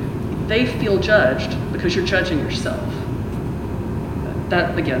 they feel judged because you're judging yourself.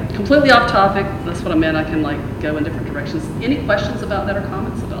 That, again, completely off topic. That's what I meant. I can like go in different directions. Any questions about that or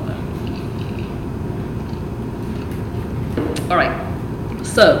comments about that? All right.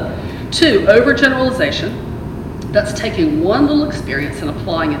 So, 2, overgeneralization. That's taking one little experience and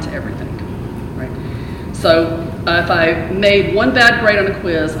applying it to everything, right? So, if I made one bad grade on a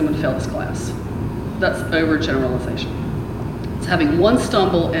quiz, I'm going to fail this class. That's overgeneralization. It's having one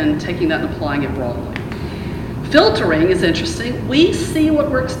stumble and taking that and applying it broadly. Filtering is interesting. We see what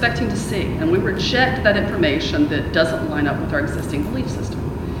we're expecting to see, and we reject that information that doesn't line up with our existing belief system.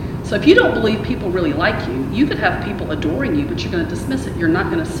 So if you don't believe people really like you, you could have people adoring you, but you're going to dismiss it. You're not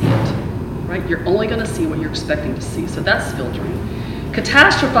going to see it, right? You're only going to see what you're expecting to see. So that's filtering.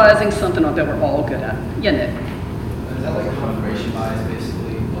 Catastrophizing, something I bet we're all good at. Yeah, Nick? Is that like a confirmation bias,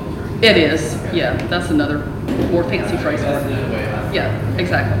 basically? Filtering? It is, Okay. yeah. That's another more fancy phrase for That's it. the way I. Yeah,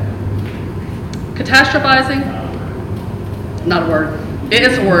 exactly. Catastrophizing, not a word. It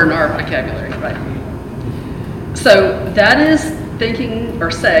is a word in our vocabulary, right? So that is thinking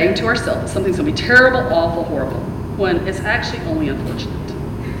or saying to ourselves something's going to be terrible, awful, horrible, when it's actually only unfortunate.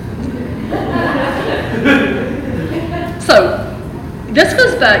 So this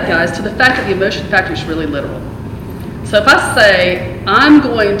goes back, guys, to the fact that the emotion factor is really literal. So if I say, I'm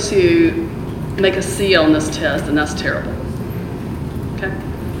going to make a C on this test, and that's terrible, okay?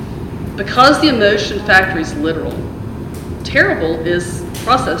 Because the emotion factor is literal, terrible is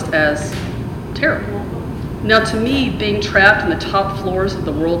processed as terrible. Now, to me, being trapped in the top floors of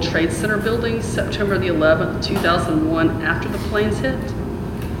the World Trade Center buildings, September the 11th, 2001, after the planes hit,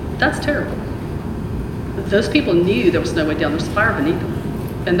 that's terrible. Those people knew there was no way down. There's fire beneath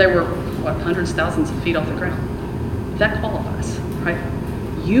them. And they were, what, hundreds, thousands of feet off the ground. That qualifies, right?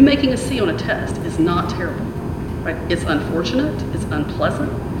 You making a C on a test is not terrible, right? It's unfortunate, it's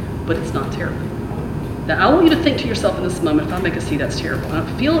unpleasant, but it's not terrible. Now, I want you to think to yourself in this moment, if I make a C, that's terrible.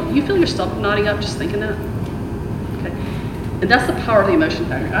 And you feel your stomach nodding up just thinking that? Okay. And that's the power of the emotion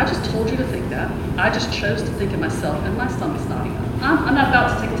factor. I just told you to think that. I just chose to think it myself, and my stomach's nodding up. I'm not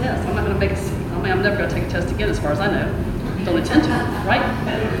about to take a test. I'm not going to make a C. I mean, I'm never going to take a test again, as far as I know. Don't intend to, right?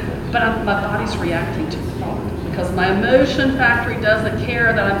 But my body's reacting to the thought because my emotion factory doesn't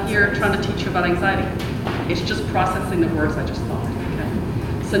care that I'm here trying to teach you about anxiety. It's just processing the words I just thought.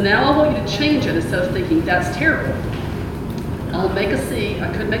 Okay? So now I want you to change it instead of thinking that's terrible. I'll make a C.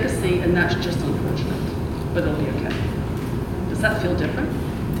 I could make a C, and that's just unfortunate, but it'll be okay. Does that feel different?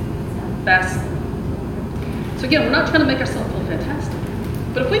 Fascinating. So again, we're not trying to make ourselves feel fantastic.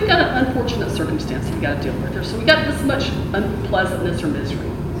 But if we've got an unfortunate circumstance that we've got to deal with, so we've got this much unpleasantness or misery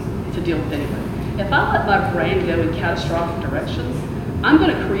to deal with anyway. If I let my brain go in catastrophic directions, I'm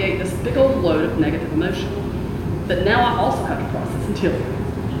going to create this big old load of negative emotion that now I also have to process and deal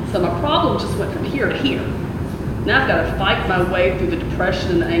with. So my problem just went from here to here. Now I've got to fight my way through the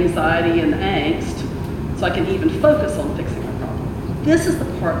depression and the anxiety and the angst so I can even focus on fixing my problem. This is the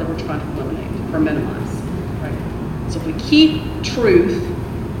part that we're trying to eliminate or minimize, right? So if we keep truth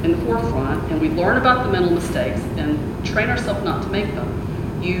in the forefront and we learn about the mental mistakes and train ourselves not to make them,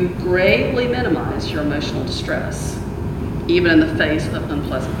 you greatly minimize your emotional distress, even in the face of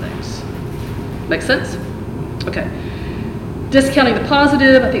unpleasant things. Make sense? Okay. Discounting the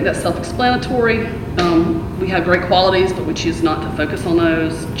positive, I think that's self-explanatory. We have great qualities, but we choose not to focus on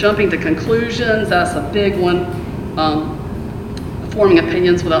those. Jumping to conclusions, that's a big one. Forming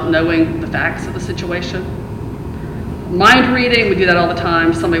opinions without knowing the facts of the situation. Mind reading, we do that all the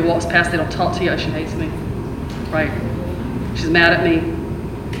time. Somebody walks past, they don't talk to you, oh, she hates me, right? She's mad at me.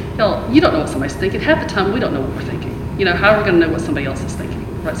 Hell, you don't know what somebody's thinking. Half the time, we don't know what we're thinking. You know, how are we going to know what somebody else is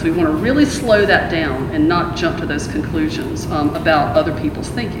thinking, right? So we want to really slow that down and not jump to those conclusions about other people's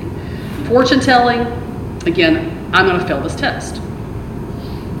thinking. Fortune telling, again, I'm going to fail this test.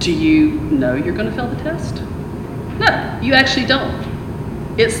 Do you know you're going to fail the test? No, you actually don't.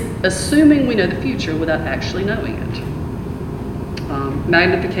 It's assuming we know the future without actually knowing it.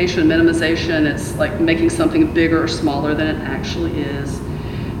 Magnification and minimization, it's like making something bigger or smaller than it actually is.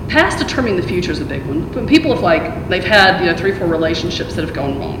 Past determining the future is a big one. When people have they've had 3 or 4 relationships that have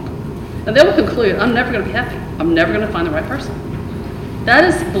gone wrong. And they will conclude, I'm never going to be happy. I'm never going to find the right person. That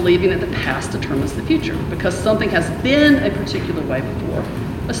is believing that the past determines the future because something has been a particular way before,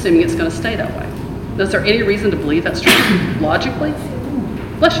 assuming it's going to stay that way. Now, is there any reason to believe that's true logically?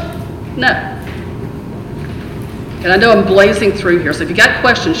 Bless you. No. And I know I'm blazing through here, so if you got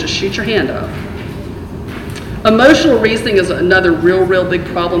questions, just shoot your hand up. Emotional reasoning is another real big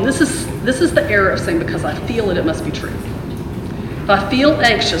problem. This is the error of saying because I feel it, it must be true. If I feel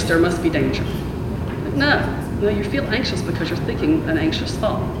anxious, there must be danger. No. No, you feel anxious because you're thinking an anxious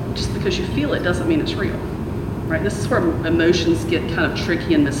thought. Just because you feel it doesn't mean it's real, right? This is where emotions get kind of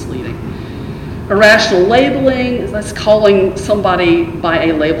tricky and misleading. Irrational labeling is that's calling somebody by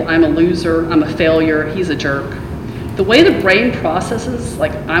a label. I'm a loser, I'm a failure, he's a jerk. The way the brain processes,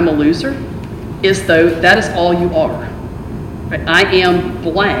 like I'm a loser, is though that is all you are. Right? I am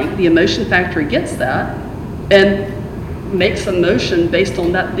blank. The emotion factory gets that and makes a motion based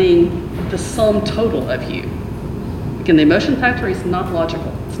on that being the sum total of you. Again, the emotion factory is not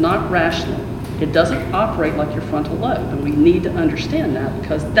logical. It's not rational. It doesn't operate like your frontal lobe, and we need to understand that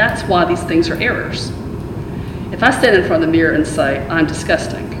because that's why these things are errors. If I stand in front of the mirror and say, I'm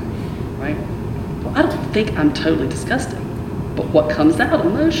disgusting, right? Well, I don't think I'm totally disgusting, but what comes out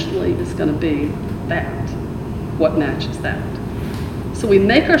emotionally is going to be that, what matches that. So we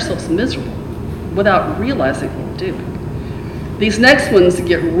make ourselves miserable without realizing what we're doing. These next ones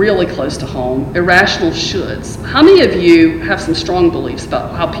get really close to home, irrational shoulds. How many of you have some strong beliefs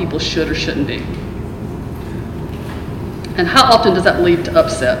about how people should or shouldn't be? And how often does that lead to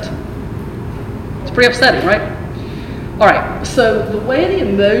upset? It's pretty upsetting, right? All right, so the way the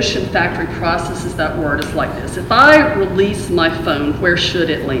emotion factory processes that word is like this. If I release my phone, where should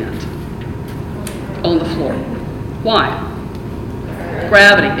it land? On the floor. Why?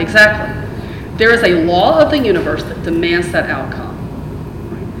 Gravity, exactly. There is a law of the universe that demands that outcome.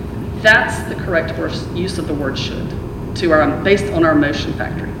 Right? That's the correct use of the word should, based on our emotion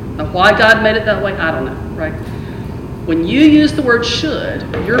factory. Now, why God made it that way, I don't know, right? When you use the word should,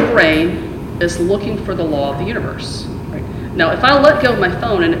 your brain is looking for the law of the universe. Right? Now, if I let go of my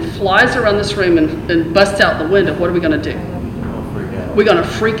phone and it flies around this room and busts out the window, what are we going to do? We're going to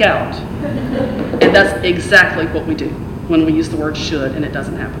freak out. And that's exactly what we do when we use the word should and it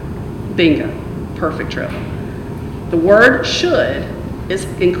doesn't happen. Bingo. Perfect trip. The word should is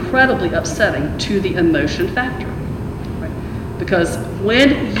incredibly upsetting to the emotion factor. Right? Because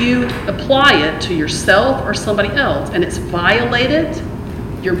when you apply it to yourself or somebody else and it's violated,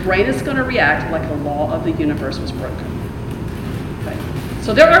 your brain is going to react like the law of the universe was broken. Okay?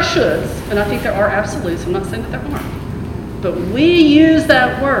 So there are shoulds, and I think there are absolutes. I'm not saying that there aren't. But we use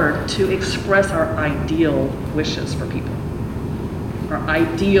that word to express our ideal wishes for people. Our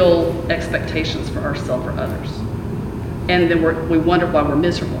ideal expectations for ourselves or others. And then we wonder why we're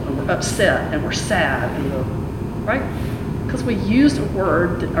miserable and we're upset and we're sad and we're, right? Because we use a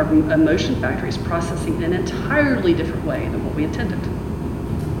word that our emotion factory is processing in an entirely different way than what we intended.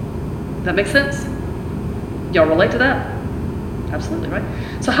 Does that make sense? Y'all relate to that? Absolutely, right?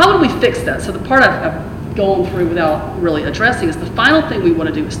 So how would we fix that? So the part I've gone through without really addressing is the final thing we want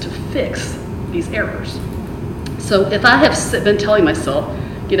to do is to fix these errors. So if I have been telling myself,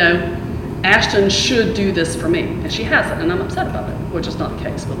 Ashton should do this for me, and she hasn't, and I'm upset about it, which is not the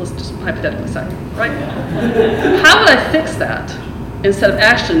case, but let's just hypothetically say, right? How would I fix that? Instead of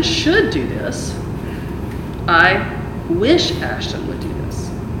Ashton should do this, I wish Ashton would do this.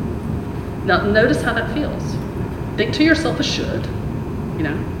 Now notice how that feels. Think to yourself a should,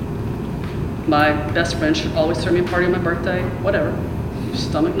 my best friend should always throw me a party on my birthday, whatever. Your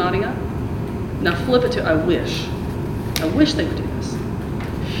stomach nodding up. Now flip it to I wish. I wish they would do this.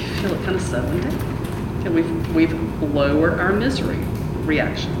 Feel it kind of settling down. And we've lowered our misery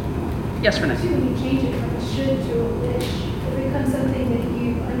reaction. Yes, Renee? When you change it from a should to a wish, it becomes something that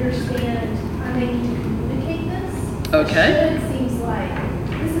you understand. I need to communicate this. Okay. Should seems like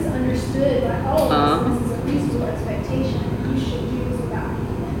this is understood by all of us. And this is a reasonable expectation. You should do this without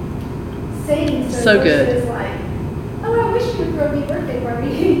even saying so. So good. It's like, oh, I wish you would throw me a birthday party.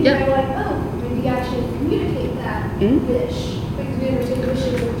 Yeah. You're like, oh. Maybe I should communicate that wish, because we understand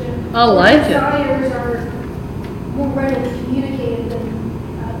wishes are general. I like it. Desires are more readily communicated than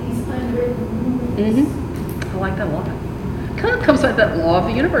these unwritten rules. I like that a lot. Kind of comes back to that law of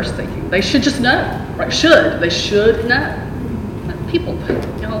the universe thinking. They should just know, right? They should know. People,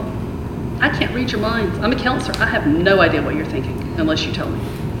 I can't read your minds. I'm a counselor. I have no idea what you're thinking unless you tell me.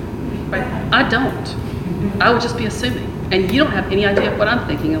 Right? I don't. I would just be assuming. And you don't have any idea what I'm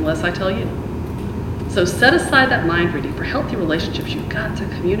thinking unless I tell you. So set aside that mind reading. For healthy relationships, you've got to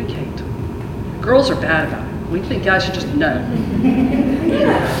communicate. Girls are bad about it. We think guys should just know.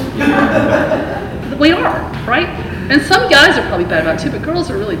 We are, right? And some guys are probably bad about it too, but girls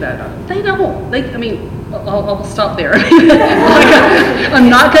are really bad about it. They don't. I'll stop there. I'm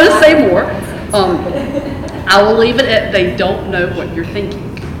not going to say more. I will leave it at they don't know what you're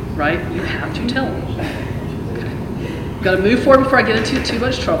thinking, right? You have to tell them. Got to move forward before I get into too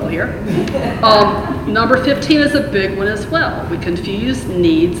much trouble here. Number 15 is a big one as well. We confuse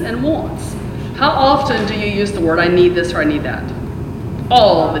needs and wants. How often do you use the word I need this or I need that?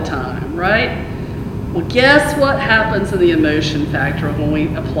 All the time, right? Well, guess what happens in the emotion factor when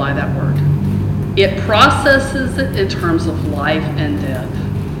we apply that word? It processes it in terms of life and death,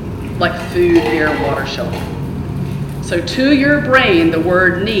 like food, air, water, shelter. So to your brain, the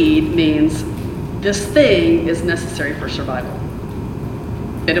word need means this thing is necessary for survival.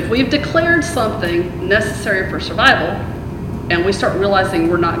 And if we've declared something necessary for survival, and we start realizing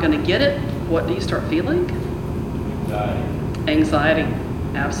we're not going to get it, what do you start feeling? Anxiety. Anxiety,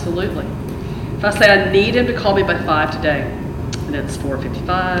 absolutely. If I say I need him to call me by 5 today, and it's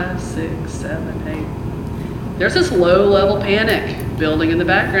 4:55, 6, 7, 8, there's this low-level panic building in the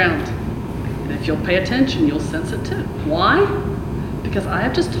background. And if you'll pay attention, you'll sense it too. Why? Because I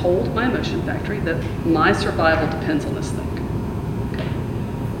have just told my emotion factory that my survival depends on this thing. Okay.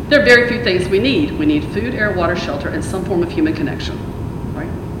 There are very few things we need. We need food, air, water, shelter, and some form of human connection,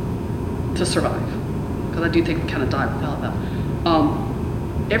 right? To survive. Because I do think we kind of die without that.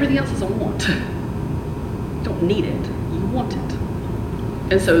 Everything else is a want. You don't need it, you want it.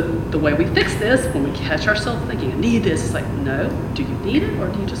 And so the way we fix this, when we catch ourselves thinking, I need this, it's like, no, do you need it or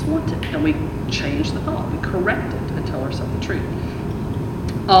do you just want it? And we change the thought, we correct it and tell ourselves the truth.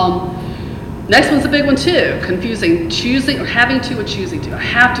 Next one's a big one too, confusing choosing or having to or choosing to. I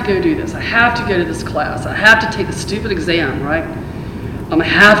have to go do this, I have to go to this class, I have to take the stupid exam, right? I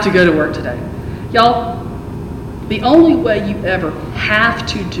have to go to work today. Y'all, the only way you ever have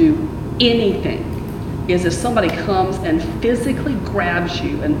to do anything is if somebody comes and physically grabs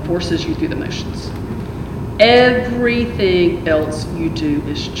you and forces you through the motions. Everything else you do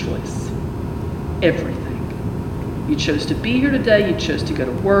is choice. Everything. You chose to be here today, you chose to go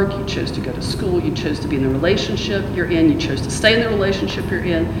to work, you chose to go to school, you chose to be in the relationship you're in, you chose to stay in the relationship you're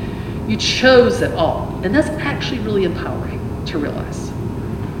in. You chose it all. And that's actually really empowering to realize.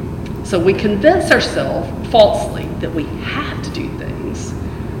 So we convince ourselves falsely that we have to do things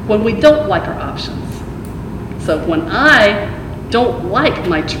when we don't like our options. So when I don't like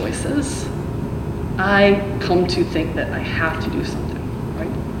my choices, I come to think that I have to do something,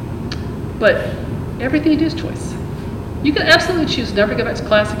 right? But everything you do is choice. You can absolutely choose to never go back to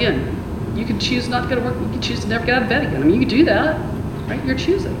class again. You can choose not to go to work. You can choose to never get out of bed again. I mean, you can do that, right? You're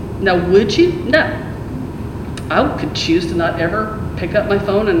choosing. Now, would you? No. I could choose to not ever pick up my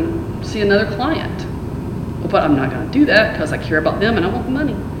phone and see another client. But I'm not going to do that because I care about them and I want the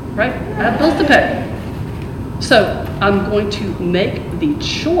money, right? I have bills to pay. So I'm going to make the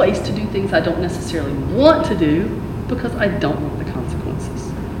choice to do things I don't necessarily want to do because I don't want the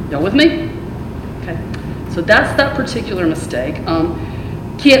consequences. Y'all with me? Okay. So that's that particular mistake.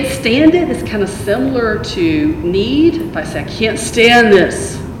 Can't stand it is kind of similar to need. If I say I can't stand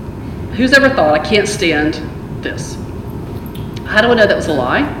this, who's ever thought I can't stand this? How do I know that was a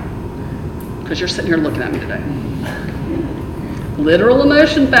lie? Because you're sitting here looking at me today. Literal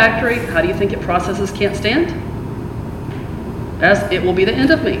emotion factory, how do you think it processes can't stand? As it will be the end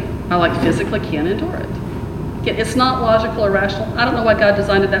of me. I physically can't endure it. Again, it's not logical or rational. I don't know why God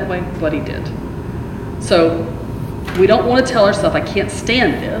designed it that way, but he did. So we don't want to tell ourselves, I can't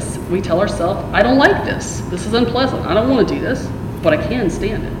stand this. We tell ourselves, I don't like this. This is unpleasant. I don't want to do this, but I can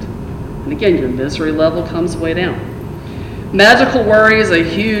stand it. And again, your misery level comes way down. Magical worry is a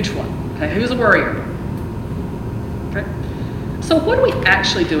huge one. Okay, who's a worrier? Okay. So what are we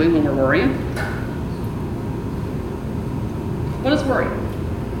actually doing when we're worrying? What is worry?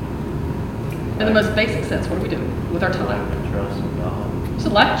 In the most basic sense, what are we doing with our time? Lack of trust in God. So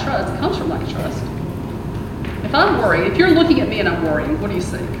lack of trust, it comes from lack of trust. If I'm worried, if you're looking at me and I'm worrying, what do you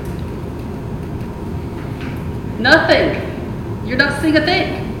think? Nothing. You're not seeing a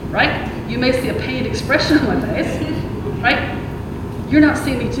thing, right? You may see a pained expression on my face, right? You're not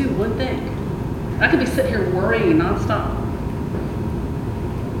seeing me do one thing. I could be sitting here worrying nonstop.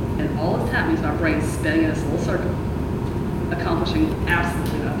 And all that's happening is my brain's spinning in this little circle, accomplishing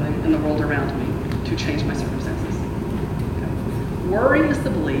absolutely nothing in the world around me to change my circumstances. Okay. Worry is the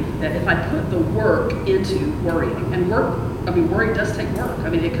belief that if I put the work into worrying, and worry does take work. I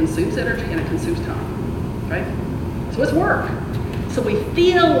mean, it consumes energy and it consumes time, right? So it's work. So we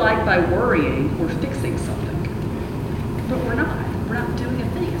feel like by worrying, we're fixing something, but we're not. We're not doing a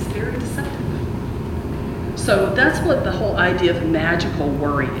thing. It's very deceptive. So that's what the whole idea of magical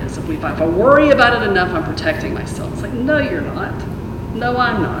worry is. If I worry about it enough, I'm protecting myself. It's like, no, you're not. No,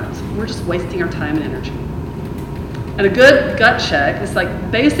 I'm not. We're just wasting our time and energy. And a good gut check is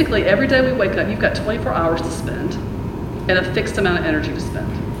like basically every day we wake up, you've got 24 hours to spend and a fixed amount of energy to spend.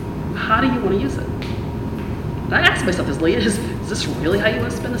 How do you want to use it? And I ask myself, is this really how you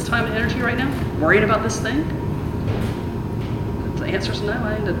want to spend this time and energy right now? Worrying about this thing? The answer is no.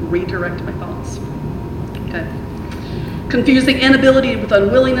 I need to redirect my thoughts. Okay. Confusing inability with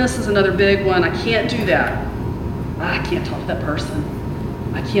unwillingness is another big one. I can't do that. I can't talk to that person.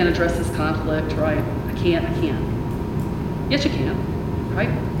 I can't address this conflict, right? I can't. Yes, you can, right?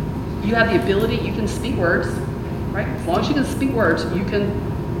 You have the ability, you can speak words, right? As long as you can speak words, you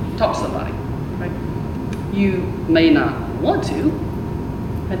can talk to somebody, right? You may not want to,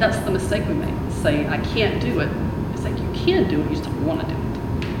 and that's the mistake we make, saying, I can't do it. It's like, you can do it, you just don't want to do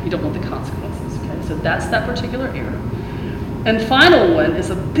it. You don't want the consequences, okay? So that's that particular error. And final one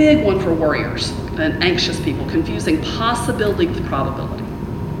is a big one for worriers and anxious people, confusing possibility with probability.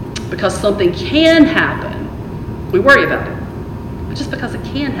 Because something can happen, we worry about it. But just because it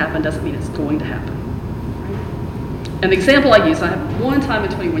can happen doesn't mean it's going to happen. Right? And the example I use, I have one time in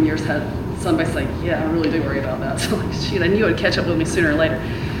 21 years had somebody say, yeah, I really do worry about that. So like, shoot, I knew it would catch up with me sooner or later.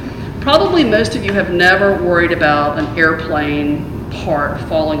 Probably most of you have never worried about an airplane part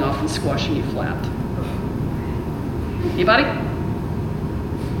falling off and squashing you flat. Anybody?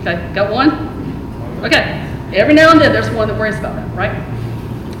 Okay, got one? Okay, every now and then there's one that worries about that, right?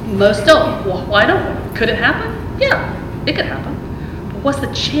 Most don't. Well, why don't we? Could it happen? Yeah, it could happen. But what's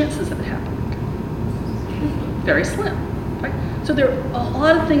the chances of it happening? Very slim, right? So there are a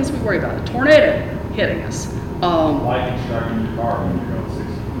lot of things we worry about. A tornado hitting us. Lightning striking your car when you're going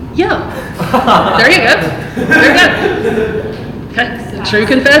 60. Yeah, there you go. Very good. Okay, true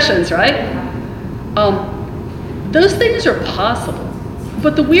confessions, right? Those things are possible.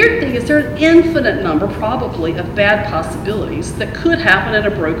 But the weird thing is there are an infinite number, probably, of bad possibilities that could happen in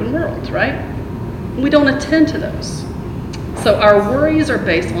a broken world, right? And we don't attend to those. So our worries are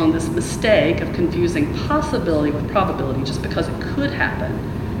based on this mistake of confusing possibility with probability just because it could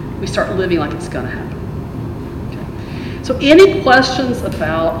happen. We start living like it's going to happen. Okay. So any questions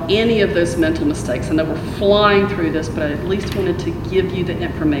about any of those mental mistakes? I know we're flying through this, but I at least wanted to give you the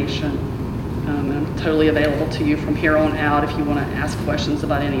information. And I'm totally available to you from here on out if you want to ask questions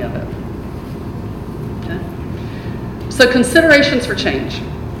about any of it. Okay? So considerations for change.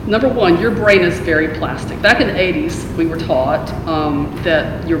 Number one, your brain is very plastic. Back in the 80s, we were taught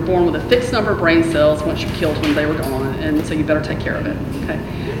that you're born with a fixed number of brain cells. Once you killed them, they were gone, and so you better take care of it. Okay?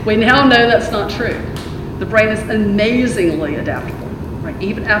 We now know that's not true. The brain is amazingly adaptable. Right?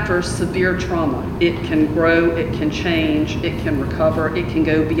 Even after severe trauma, it can grow, it can change, it can recover, it can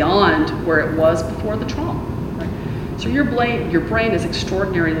go beyond where it was before the trauma. Right? So your brain is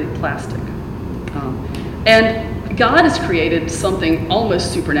extraordinarily plastic. And God has created something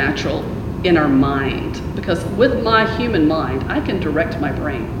almost supernatural in our mind, because with my human mind, I can direct my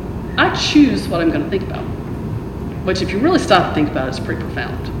brain. I choose what I'm going to think about, which if you really stop to think about it, is pretty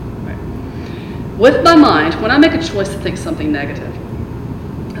profound. Right? With my mind, when I make a choice to think something negative,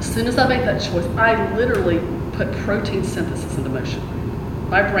 as soon as I make that choice, I literally put protein synthesis into motion.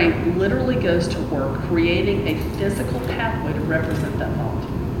 My brain literally goes to work creating a physical pathway to represent that thought.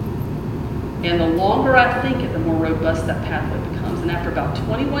 And the longer I think it, the more robust that pathway becomes. And after about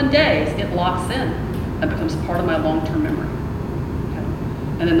 21 days, it locks in and becomes part of my long-term memory. Okay?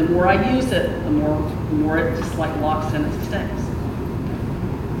 And then the more I use it, the more it just like locks in and stays.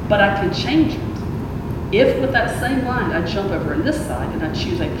 Okay? But I can change it. If with that same mind I jump over on this side and I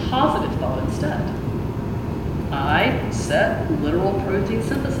choose a positive thought instead, I set literal protein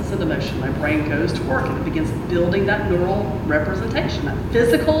synthesis into motion. My brain goes to work and it begins building that neural representation, that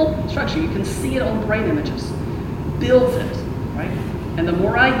physical structure. You can see it on brain images. Builds it, right? And the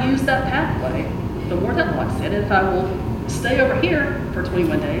more I use that pathway, the more that locks in. And if I will stay over here for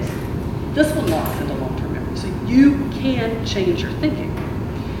 21 days, this one locks into long-term memory. So you can change your thinking.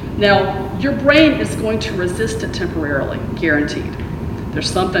 Now, your brain is going to resist it temporarily, guaranteed. There's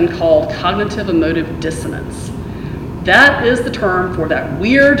something called cognitive emotive dissonance. That is the term for that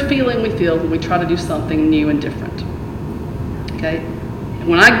weird feeling we feel when we try to do something new and different. Okay? And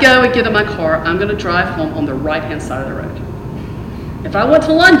when I go and get in my car, I'm going to drive home on the right-hand side of the road. If I went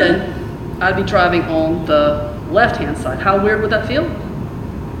to London, I'd be driving on the left-hand side. How weird would that feel?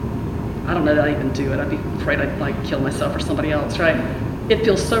 I don't know that I'd even do it. I'd be afraid I'd like kill myself or somebody else, right? It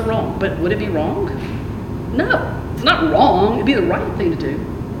feels so wrong, but would it be wrong? No, it's not wrong. It'd be the right thing to do.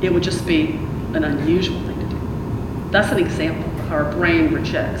 It would just be an unusual thing to do. That's an example of how our brain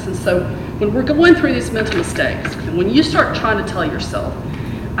rejects. And so when we're going through these mental mistakes, and when you start trying to tell yourself,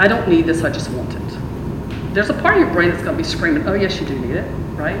 I don't need this, I just want it, there's a part of your brain that's going to be screaming, oh yes, you do need it,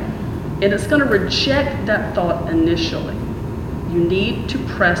 right? And it's going to reject that thought initially. You need to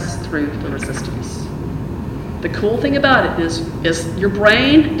press through the resistance. The cool thing about it is your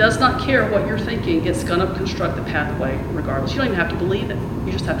brain does not care what you're thinking. It's going to construct the pathway regardless. You don't even have to believe it.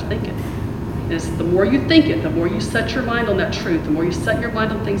 You just have to think it. Is the more you think it, the more you set your mind on that truth, the more you set your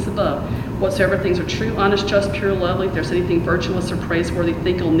mind on things above. Whatsoever things are true, honest, just, pure, lovely, if there's anything virtuous or praiseworthy,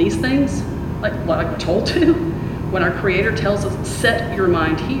 think on these things, like we're told to. When our Creator tells us, set your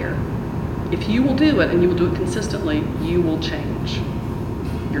mind here. If you will do it, and you will do it consistently, you will change.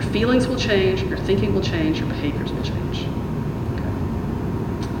 Your feelings will change, your thinking will change, your behaviors will change. Okay.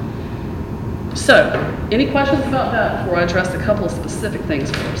 So, any questions about that before I address a couple of specific things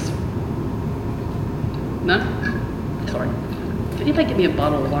for us? No? Sorry. Can anybody get me a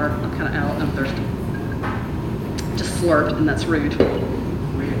bottle of water? I'm kind of out, I'm thirsty. Just slurp, and that's rude.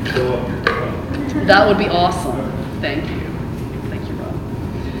 That would be awesome. Thank you. Thank you, Rob.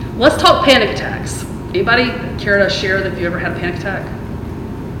 Let's talk panic attacks. Anybody care to share that if you ever had a panic attack?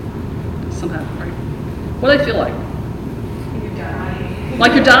 Some have, right? What do they feel like? You're dying.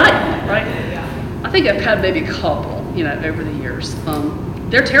 Like you're dying, right? Yeah. I think I've had maybe a couple, over the years.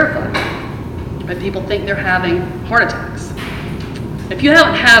 They're terrifying. And people think they're having heart attacks. If you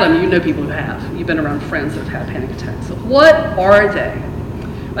haven't had them, you know people who have. You've been around friends that have had panic attacks. So what are they?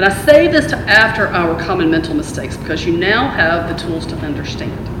 And I say this to after our common mental mistakes because you now have the tools to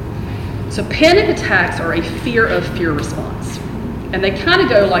understand. So panic attacks are a fear of fear response. And they kind of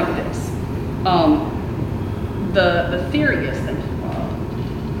go like this. The theory is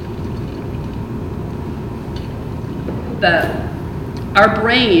that our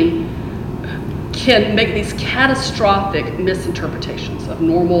brain can make these catastrophic misinterpretations of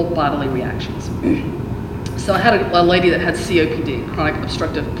normal bodily reactions. So I had a lady that had COPD, chronic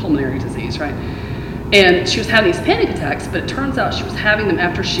obstructive pulmonary disease, right? And she was having these panic attacks, but it turns out she was having them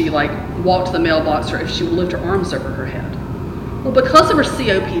after she walked to the mailbox or if she would lift her arms over her head. Well, because of her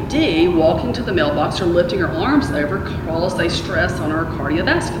COPD, walking to the mailbox or lifting her arms over caused a stress on her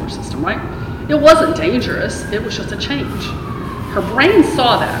cardiovascular system, right? It wasn't dangerous, it was just a change. Her brain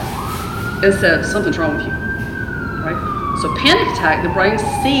saw that and said, something's wrong with you, right? So panic attack, the brain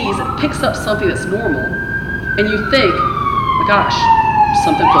sees, it picks up something that's normal, and you think, oh my gosh,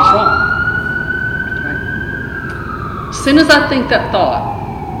 something feels wrong, right? As soon as I think that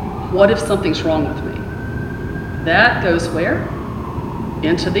thought, what if something's wrong with me? That goes where?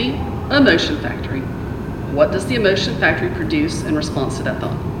 Into the emotion factory. What does the emotion factory produce in response to that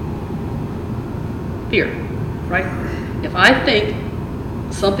thought? Fear, right? If I think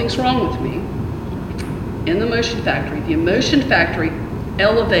something's wrong with me, in the emotion factory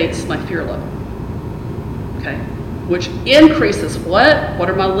elevates my fear level, okay? Which increases what? What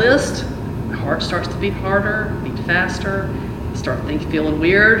are my list? My heart starts to beat harder, beat faster, I start feeling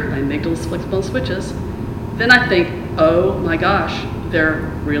weird, my amygdala flicks on switches. Then I think, oh my gosh, there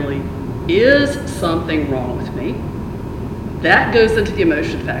really is something wrong with me. That goes into the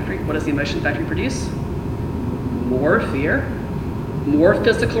emotion factory. What does the emotion factory produce? More fear, more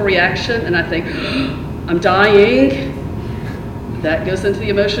physical reaction, and I think, I'm dying. That goes into the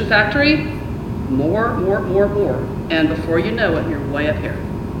emotion factory. More. And before you know it, you're way up here.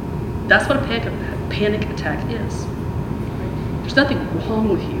 That's what a panic attack is. There's nothing wrong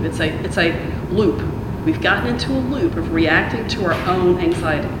with you. It's a loop. We've gotten into a loop of reacting to our own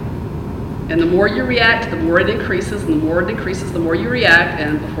anxiety. And the more you react, the more it increases, and the more it increases, the more you react,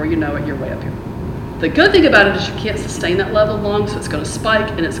 and before you know it, you're way up here. The good thing about it is you can't sustain that level long, so it's going to spike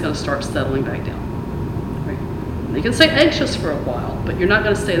and it's going to start settling back down. Right? And you can stay anxious for a while, but you're not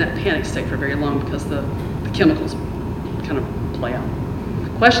going to stay in that panic state for very long because the chemicals kind of play out.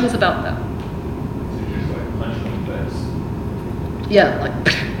 Questions about that? So you just punch on the face. Yeah,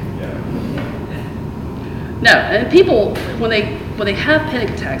 No, and people, when they have panic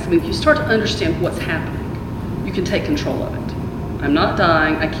attacks, if you start to understand what's happening, you can take control of it. I'm not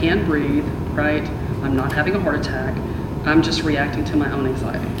dying, I can breathe, right? I'm not having a heart attack, I'm just reacting to my own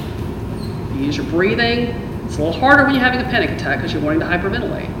anxiety. You use your breathing. It's a little harder when you're having a panic attack because you're wanting to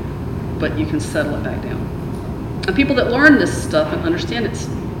hyperventilate, but you can settle it back down. And people that learn this stuff and understand it,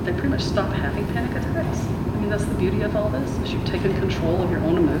 they pretty much stop having panic attacks. I mean, that's the beauty of all this, is you've taken control of your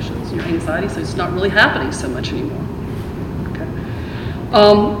own emotions, your anxiety, so it's not really happening so much anymore. Okay.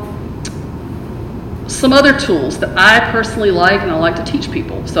 Some other tools that I personally like and I like to teach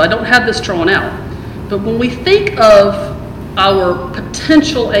people. So I don't have this drawn out, but when we think of our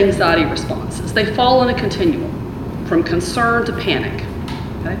potential anxiety responses, they fall in a continuum from concern to panic.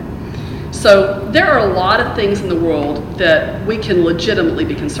 Okay? So there are a lot of things in the world that we can legitimately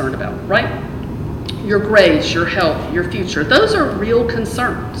be concerned about, right? Your grades, your health, your future, those are real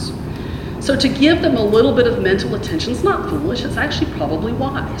concerns. So to give them a little bit of mental attention is not foolish, it's actually probably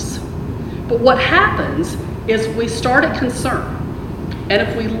wise. But what happens is we start at concern. And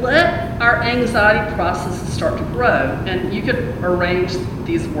if we let our anxiety processes start to grow, and you could arrange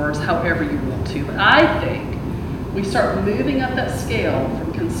these words however you want to, but I think we start moving up that scale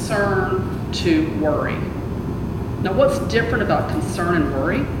from concern to worry. Now, what's different about concern and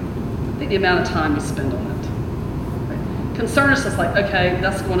worry? I think the amount of time you spend on it. Right? Concern is just like, okay,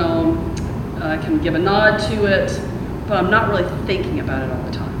 that's going on, I can give a nod to it, but I'm not really thinking about it all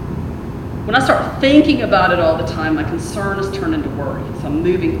the time. When I start thinking about it all the time, my concern is turned into worry. So I'm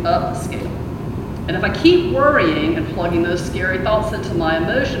moving up the scale. And if I keep worrying and plugging those scary thoughts into my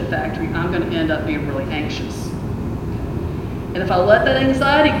emotion factory, I'm going to end up being really anxious. And if I let that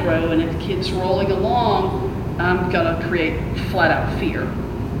anxiety grow and it keeps rolling along, I'm going to create flat out fear.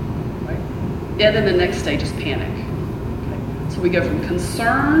 Right? And then the next stage is panic. Okay? So we go from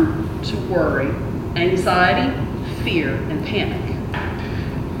concern to worry, anxiety, fear, and panic.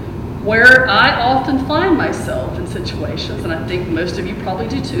 Where I often find myself in situations, and I think most of you probably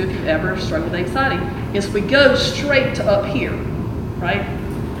do too if you ever struggle with anxiety, is we go straight to up here, right?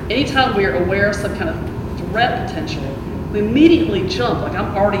 Anytime we are aware of some kind of threat potential, we immediately jump, like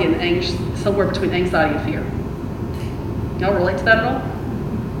I'm already in somewhere between anxiety and fear. Y'all relate to that at all?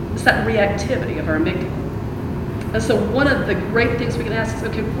 It's that reactivity of our amygdala. And so one of the great things we can ask is,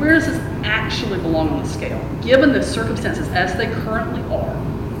 okay, where does this actually belong on the scale? Given the circumstances as they currently are,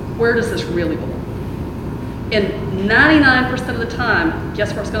 where does this really belong? And 99% of the time,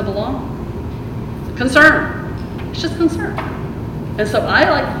 guess where it's going to belong? Concern. It's just concern. And so I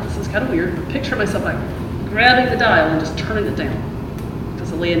like, this is kind of weird, but picture myself like grabbing the dial and just turning it down.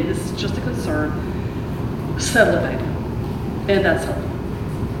 Because Leanne, this is just a concern. Settle it down. And that's helpful.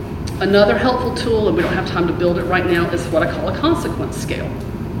 Another helpful tool, and we don't have time to build it right now, is what I call a consequence scale.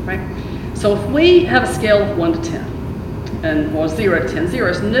 Right? So if we have a scale of 1 to 10, and 0 to 10, 0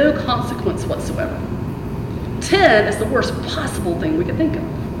 is no consequence whatsoever. 10 is the worst possible thing we could think of,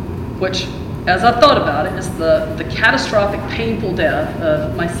 which, as I've thought about it, is the catastrophic, painful death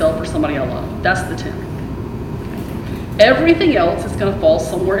of myself or somebody I love. That's the 10. Okay. Everything else is going to fall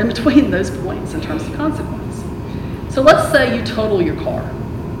somewhere in between those points in terms of consequence. So let's say you total your car.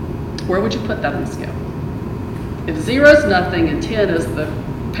 Where would you put that on the scale? If 0 is nothing and 10 is the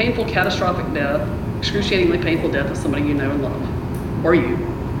painful, catastrophic death, excruciatingly painful death of somebody you know and love, or you.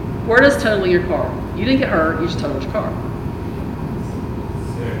 Where does totaling your car? You didn't get hurt, you just totaled your car.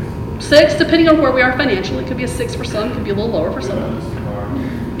 6, depending on where we are financially. It could be a 6 for some, it could be a little lower for some.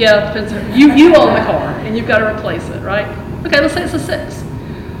 Yeah, it depends. You own the car, and you've got to replace it, right? Okay, let's say it's a 6.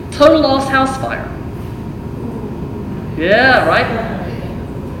 Total loss house fire. Yeah, right?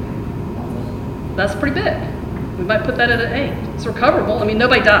 That's pretty big. We might put that at an 8. It's recoverable. I mean,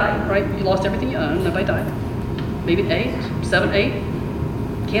 nobody died, right? You lost everything you own, nobody died. Maybe 8, 7,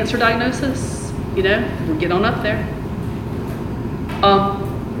 8. Cancer diagnosis, you know, we'll get on up there.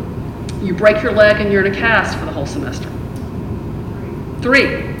 You break your leg and you're in a cast for the whole semester. 3,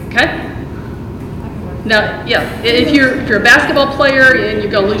 okay? Now, yeah, if you're a basketball player and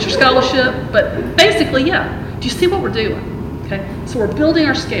you're going to lose your scholarship, but basically, yeah. Do you see what we're doing? Okay, so we're building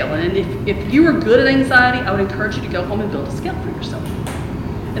our scale, and if you are good at anxiety, I would encourage you to go home and build a scale for yourself.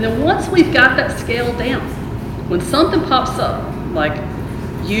 And then once we've got that scale down, when something pops up, like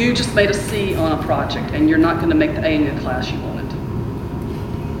you just made a C on a project and you're not going to make the A in the class you wanted,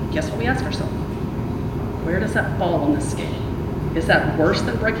 guess what we ask ourselves? Where does that fall on this scale? Is that worse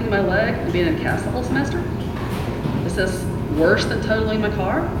than breaking my leg and being in a cast the whole semester? Is this worse than totaling my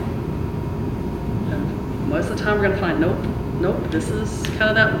car? And most of the time we're going to find, nope, this is kind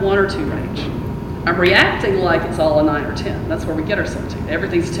of that 1 or 2 range. I'm reacting like it's all a 9 or 10. That's where we get ourselves to.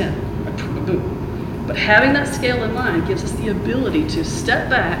 Everything's 10. Boom. But having that scale in mind gives us the ability to step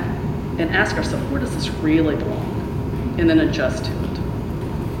back and ask ourselves, where does this really belong? And then adjust to it.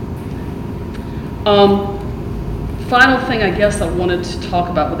 Final thing I guess I wanted to talk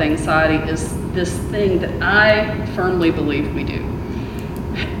about with anxiety is this thing that I firmly believe we do.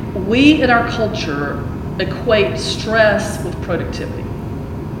 We in our culture equate stress with productivity.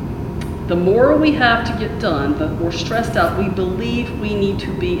 The more we have to get done, the more stressed out we believe we need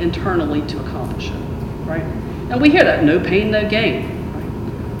to be internally to accomplish it, right? And we hear that, no pain, no gain,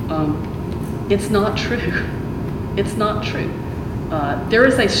 right? It's not true. It's not true. There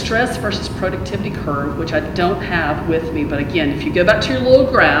is a stress versus productivity curve, which I don't have with me, but again, if you go back to your little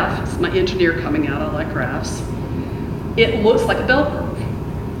graph, it's my engineer coming out, I like graphs, it looks like a bell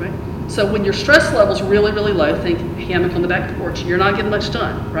curve, right? So when your stress level's really, really low, think hammock on the back porch, you're not getting much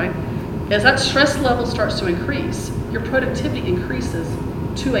done, right? As that stress level starts to increase, your productivity increases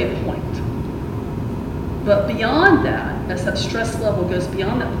to a point. But beyond that, as that stress level goes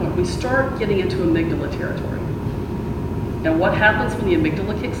beyond that point, we start getting into amygdala territory. And what happens when the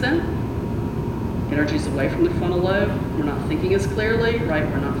amygdala kicks in? Energy's away from the frontal lobe. We're not thinking as clearly, right?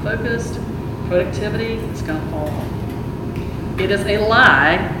 We're not focused. Productivity is going to fall off. It is a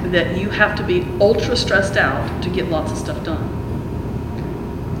lie that you have to be ultra stressed out to get lots of stuff done.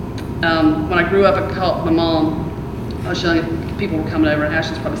 When I grew up, I called my mom. I was young, people were coming over, and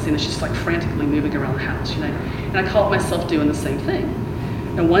Ashley's probably seen this. She's like frantically moving around the house, And I caught myself doing the same thing.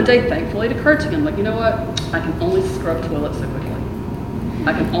 And one day, thankfully, it occurred to me, I'm like, you know what? I can only scrub toilets so quickly.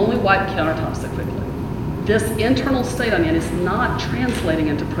 I can only wipe countertops so quickly. This internal state I'm in is not translating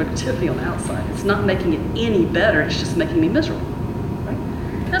into productivity on the outside. It's not making it any better. It's just making me miserable. Right?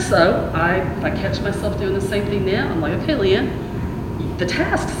 And so if I catch myself doing the same thing now, I'm like, okay, Leanne, the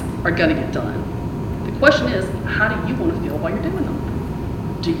tasks are going to get done. The question is, how do you want to feel while you're doing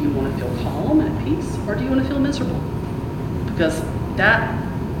them? Do you want to feel calm and at peace, or do you want to feel miserable? Because that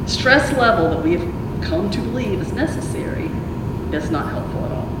stress level that we have come to believe is necessary is not helpful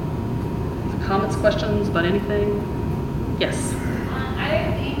at all. So comments, questions about anything? Yes? Are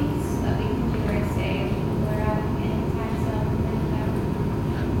there things that we can do or say if people are having any types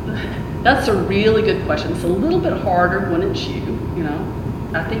of? That's a really good question. It's a little bit harder when it's you,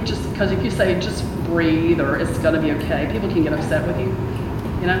 I think just because if you say just breathe or it's going to be okay, people can get upset with you,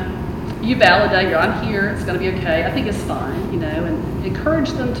 You validate, I'm here, it's going to be okay. I think it's fine, and encourage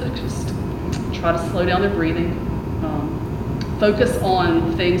them to just try to slow down their breathing. Focus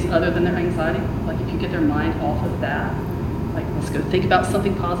on things other than their anxiety. Like if you get their mind off of that, like let's go think about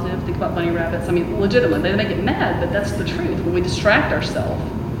something positive, think about bunny rabbits. I mean, legitimately, they may get mad, but that's the truth. When we distract ourselves,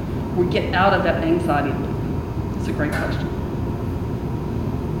 we get out of that anxiety loop. It's a great question.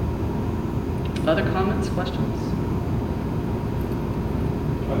 Other comments, questions?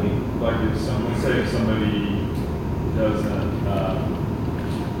 I think, like if somebody doesn't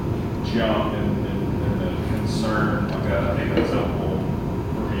jump in the concern, I think that's helpful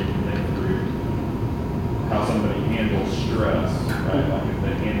for me to think through how somebody handles stress, right? Like if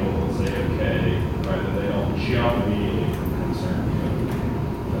they handle, let's say, okay, right, that they don't jump immediately from concern.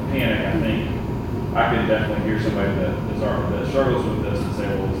 The panic, I think, I could definitely hear somebody that struggles with this and say,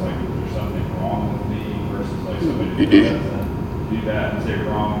 well, it's like, is there something wrong with me versus like somebody who doesn't do that and say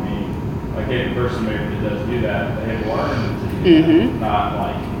wrong with me. Like, hey, the person maybe that does do that, they have learned to do that, not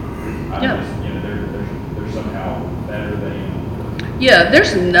like, I'm just, they're somehow better than you. Yeah,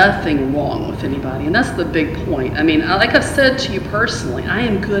 there's nothing wrong with anybody, and that's the big point. I mean, like I've said to you personally, I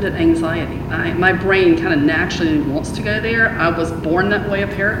am good at anxiety. My brain kind of naturally wants to go there. I was born that way,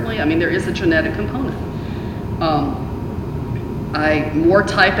 apparently. I mean, there is a genetic component. I'm more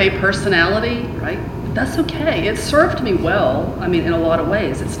type A personality, right? That's okay. It served me well, I mean, in a lot of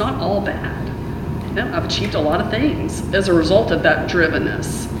ways. It's not all bad. I've achieved a lot of things as a result of that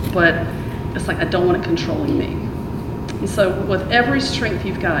drivenness, but it's like I don't want it controlling me. And so with every strength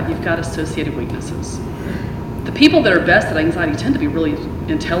you've got associated weaknesses. The people that are best at anxiety tend to be really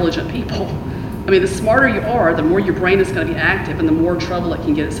intelligent people. I mean, the smarter you are, the more your brain is going to be active and the more trouble it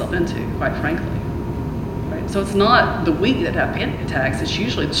can get itself into, quite frankly. Right? So it's not the weak that have panic attacks, it's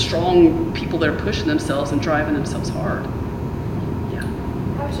usually the strong people that are pushing themselves and driving themselves hard. Yeah.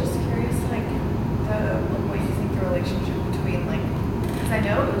 I was just curious, like, what do you think the relationship between, like, because I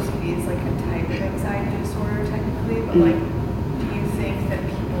know OCD is like a type of anxiety disorder technically, but like, do you think that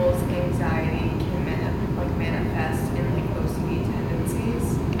people's anxiety can manifest in like OCD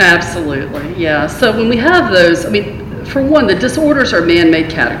tendencies? Absolutely, yeah. So when we have those, I mean, for one, the disorders are man-made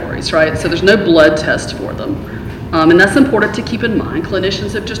categories, right? So there's no blood test for them. And that's important to keep in mind.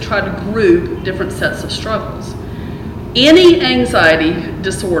 Clinicians have just tried to group different sets of struggles. Any anxiety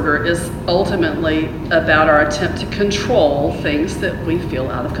disorder is ultimately about our attempt to control things that we feel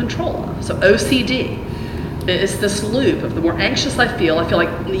out of control of. So OCD is this loop of the more anxious I feel like,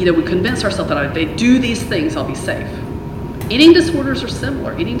 we convince ourselves that if I do these things, I'll be safe. Eating disorders are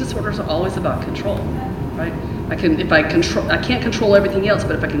similar. Eating disorders are always about control, right? I can't control everything else,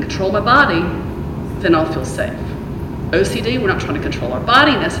 but if I can control my body, then I'll feel safe. OCD, we're not trying to control our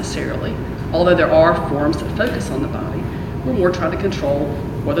body necessarily, although there are forms that focus on the body. We're more trying to control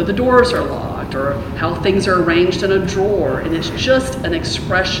whether the doors are locked or how things are arranged in a drawer, and it's just an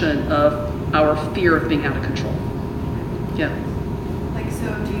expression of our fear of being out of control. Yeah. Like, so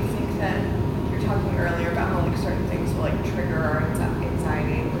do you think that you were talking earlier about how like certain things will like trigger our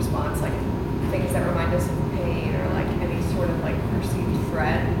anxiety response, like things that remind us of pain or like any sort of like perceived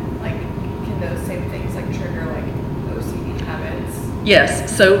threat? Like, can those same things like trigger like OCD habits?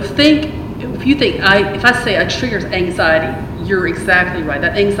 Yes. So if I say it triggers anxiety, you're exactly right.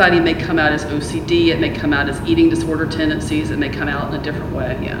 That anxiety may come out as OCD, it may come out as eating disorder tendencies, it may come out in a different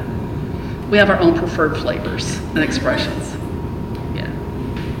way, yeah. We have our own preferred flavors and expressions. Yeah.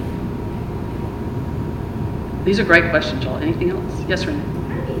 These are great questions, y'all. Anything else? Yes, Renee?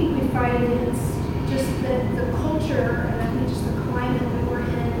 How do you think we fight against just the culture and I think just the climate that we're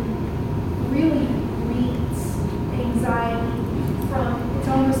in really breeds anxiety from, it's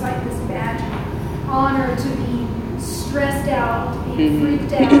almost like this badge of honor to be stressed out, being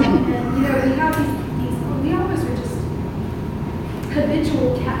freaked out, and we have these we almost are just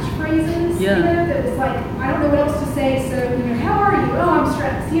habitual catchphrases, that it's like, I don't know what else to say, so, how are you? Oh, I'm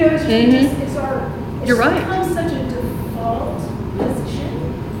stressed. It's just, You're right. become such a default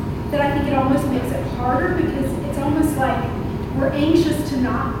position that I think it almost makes it harder because it's almost like we're anxious to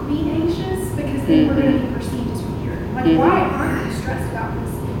not be anxious because then we're going to be perceived as weird. Like, why aren't you stressed about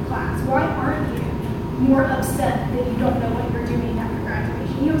this in class? Why aren't you more upset that you don't know what you're doing after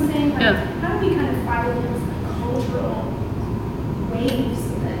graduation? You know what I'm saying? Like, how do we kind of fight against the cultural waves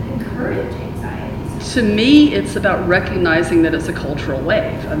that encourage anxiety? To me, it's about recognizing that it's a cultural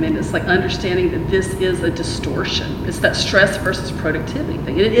wave. I mean, it's like understanding that this is a distortion. It's that stress versus productivity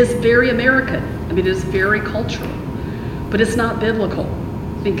thing. It is very American. I mean, it is very cultural, but it's not biblical.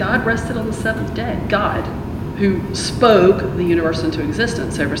 I mean, God rested on the seventh day. God, who spoke the universe into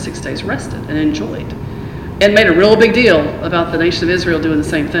existence over 6 days, rested and enjoyed, and made a real big deal about the nation of Israel doing the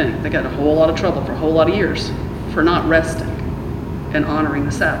same thing. They got in a whole lot of trouble for a whole lot of years for not resting and honoring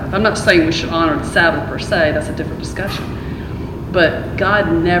the Sabbath. I'm not saying we should honor the Sabbath per se, that's a different discussion. But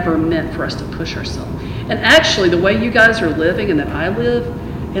God never meant for us to push ourselves. And actually, the way you guys are living and that I live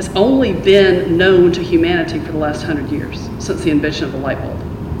has only been known to humanity for the last 100 years, since the invention of the light bulb.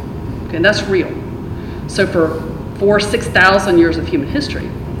 Okay, and that's real. So for 6,000 years of human history,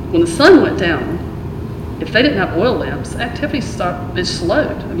 when the sun went down, if they didn't have oil lamps, activity it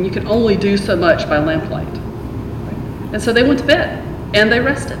slowed. I mean, you could only do so much by lamplight. And so they went to bed and they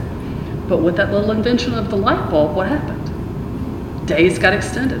rested. But with that little invention of the light bulb, what happened? Days got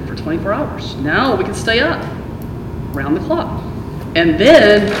extended for 24 hours. Now we can stay up round the clock. And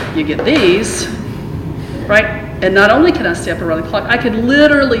then you get these, right? And not only can I stay up around the clock, I could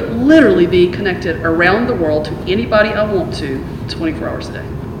literally be connected around the world to anybody I want to 24 hours a day.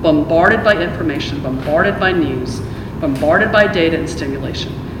 Bombarded by information, bombarded by news, bombarded by data and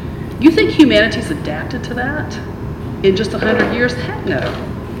stimulation. You think humanity's adapted to that in just 100 years? Heck no,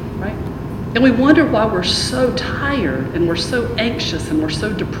 right? And we wonder why we're so tired and we're so anxious and we're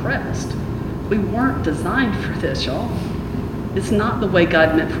so depressed. We weren't designed for this, y'all. It's not the way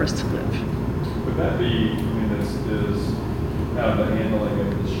God meant for us to live. Would that be, this is kind of the handling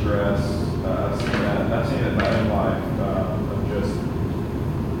of the stress. I've seen it in my own life of just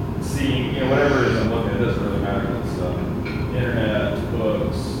seeing, whatever it is I'm looking at, it doesn't really matter. It's internet,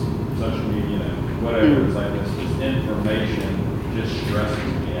 books, social media, whatever. It's like this information just stresses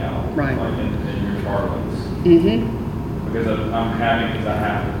me out. Right. Like in your parlance. Mm-hmm. Because I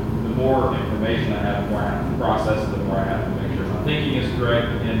have to, the more information I have, the more I have to process it, the more I have to make sure my thinking is correct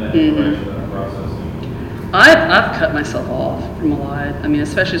in that information that I'm processing. I've cut myself off from a lot. I mean,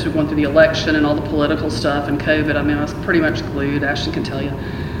 especially as we're going through the election and all the political stuff and COVID. I mean, I was pretty much glued. Ashley can tell you.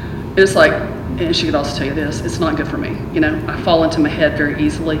 It's like, and she could also tell you this, it's not good for me. I fall into my head very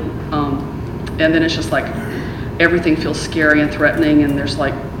easily. And then it's just like, everything feels scary and threatening, and there's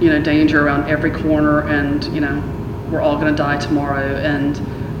like, danger around every corner, and, we're all gonna die tomorrow, and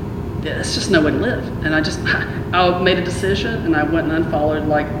it's just no way to live. And I made a decision, and I went and unfollowed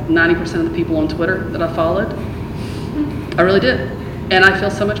like 90% of the people on Twitter that I followed. I really did. And I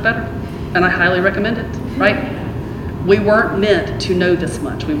feel so much better. And I highly recommend it, right? We weren't meant to know this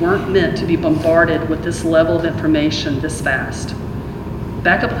much. We weren't meant to be bombarded with this level of information this fast.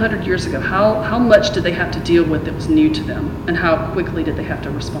 Back up 100 years ago, how much did they have to deal with that was new to them? And how quickly did they have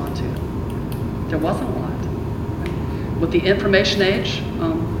to respond to it? There wasn't a lot. With the information age,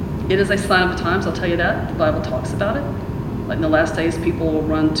 it is a sign of the times, I'll tell you that. The Bible talks about it. Like in the last days, people will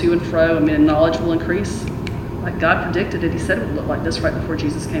run to and fro. And knowledge will increase. Like God predicted it. He said it would look like this right before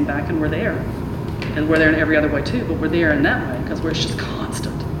Jesus came back, and we're there. And we're there in every other way too, but we're there in that way because it's just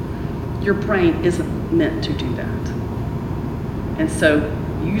constant. Your brain isn't meant to do that. And so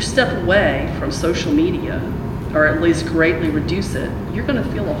you step away from social media, or at least greatly reduce it, you're going to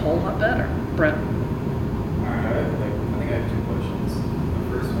feel a whole lot better. Brent? All right, I think I have two questions. The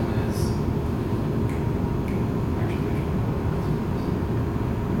first one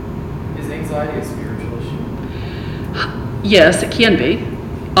is anxiety a spiritual issue? Yes, it can be.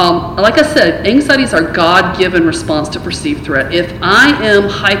 Like I said, anxiety is our God-given response to perceived threat. If I am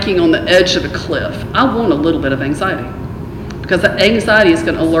hiking on the edge of a cliff, I want a little bit of anxiety, because that anxiety is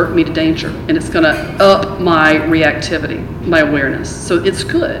going to alert me to danger, and it's going to up my reactivity, my awareness. So it's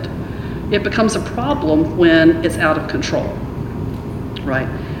good. It becomes a problem when it's out of control, right?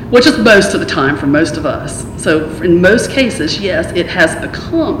 Which is most of the time for most of us. So in most cases, yes, it has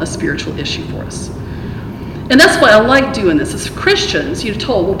become a spiritual issue for us. And that's why I like doing this. As Christians, you're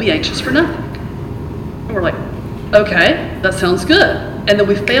told, we'll be anxious for nothing. And we're like, okay, that sounds good. And then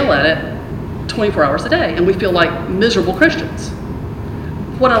we fail at it 24 hours a day, and we feel like miserable Christians.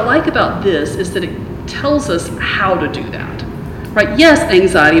 What I like about this is that it tells us how to do that, right? Yes,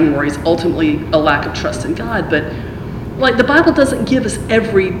 anxiety and worry is ultimately a lack of trust in God, but like the Bible doesn't give us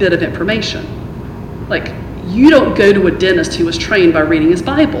every bit of information. Like, you don't go to a dentist who was trained by reading his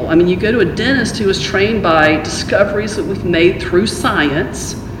Bible. I mean, you go to a dentist who was trained by discoveries that we've made through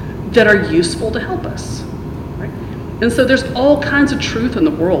science that are useful to help us, right? And so there's all kinds of truth in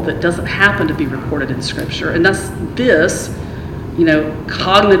the world that doesn't happen to be recorded in Scripture. And that's this,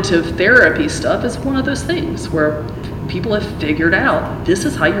 cognitive therapy stuff is one of those things where people have figured out this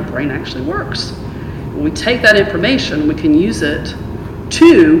is how your brain actually works. When we take that information, we can use it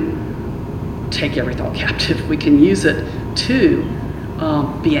to take every thought captive. We can use it to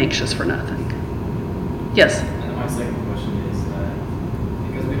be anxious for nothing. Yes? And my second question is that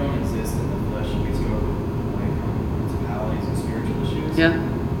because we don't exist in the flesh, we struggle with principalities and spiritual issues. Yeah.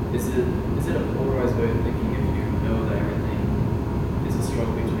 Is it a polarized way of thinking if you know that everything is a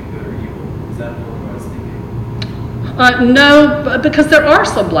struggle between good or evil? Is that polarized thinking? No, because there are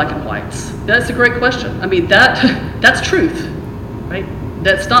some black and whites. That's a great question. I mean, that's truth, right?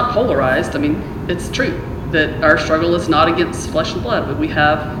 That's not polarized. I mean, it's true that our struggle is not against flesh and blood, but we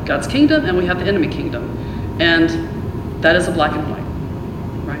have God's kingdom and we have the enemy kingdom. And that is a black and white,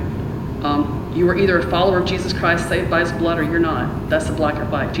 right? You are either a follower of Jesus Christ saved by his blood or you're not. That's a black or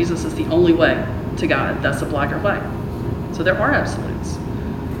white. Jesus is the only way to God. That's a black or white. So there are absolutes.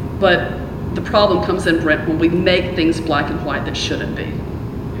 But the problem comes in, Brent, when we make things black and white that shouldn't be.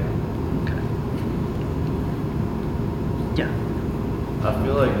 Okay. Yeah. I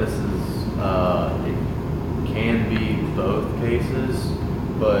feel like this is, it can be both cases,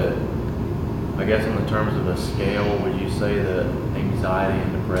 but I guess in the terms of a scale, would you say that anxiety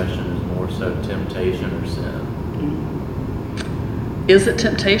and depression is more so temptation or sin? Is it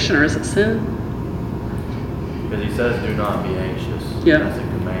temptation or is it sin? Because he says, do not be anxious. Yeah. That's a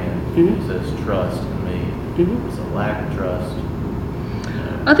command. Mhm. He says, trust in me. Mhm. It's a lack of trust.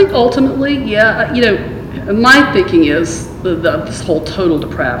 I think ultimately, yeah, my thinking is this whole total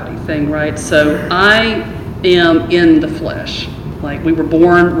depravity thing, right? So I am in the flesh. Like, we were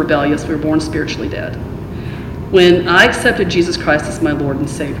born rebellious, we were born spiritually dead. When I accepted Jesus Christ as my Lord and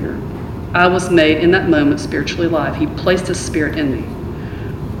Savior, I was made in that moment spiritually alive. He placed his spirit in me.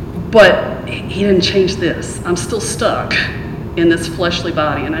 But he didn't change this. I'm still stuck in this fleshly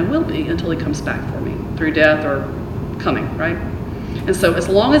body, and I will be until he comes back for me through death or coming, right? And so as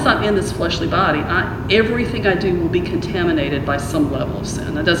long as I'm in this fleshly body, everything I do will be contaminated by some level of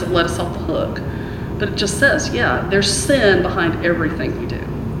sin. That doesn't let us off the hook. But it just says, yeah, there's sin behind everything we do.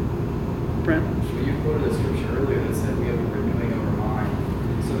 Brent? Well, you quoted a scripture earlier that said we have a renewing of our mind.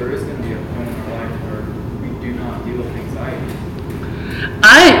 So there is going to be a point in our life where we do not deal with anxiety.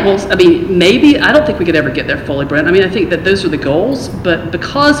 Maybe, I don't think we could ever get there fully, Brent. I mean, I think that those are the goals, but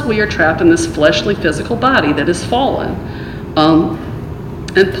because we are trapped in this fleshly, physical body that is fallen,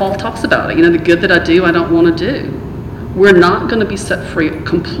 and Paul talks about it, the good that I do, I don't want to do. We're not going to be set free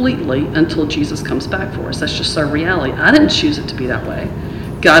completely until Jesus comes back for us. That's just our reality. I didn't choose it to be that way.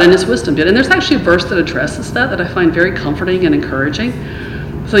 God in his wisdom did. And there's actually a verse that addresses that I find very comforting and encouraging.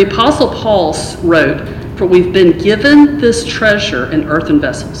 So the Apostle Paul wrote, "For we've been given this treasure in earthen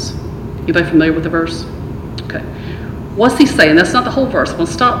vessels." Anybody familiar with the verse? Okay. What's he saying? That's not the whole verse. I'm going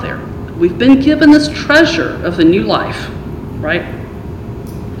to stop there. We've been given this treasure of the new life, right?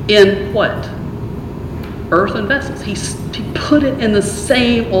 In what? Earthen vessels. He put it in the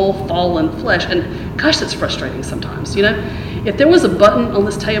same old fallen flesh. And gosh, that's frustrating sometimes, If there was a button on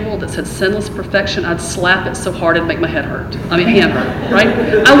this table that said sinless perfection, I'd slap it so hard it'd make my head hurt. Hand hurt, right?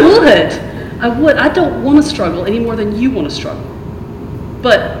 I would. I don't want to struggle any more than you want to struggle.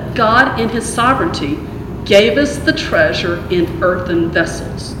 But God, in his sovereignty, gave us the treasure in earthen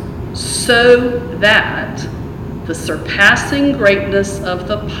vessels so that the surpassing greatness of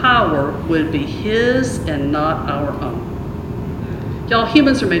the power would be his and not our own. Y'all,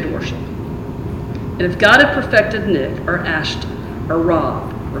 humans are made to worship. And if God had perfected Nick or Ashton or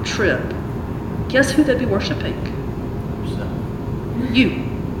Rob or Tripp, guess who they'd be worshiping? You.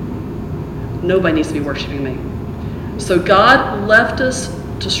 Nobody needs to be worshiping me. So God left us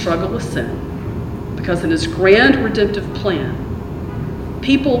to struggle with sin because in his grand redemptive plan,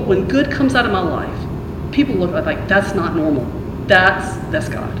 people, when good comes out of my life, people look like that's not normal. That's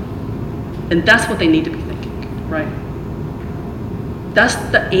God. And that's what they need to be thinking, right? That's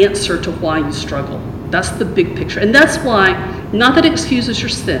the answer to why you struggle. That's the big picture. And that's why, not that it excuses your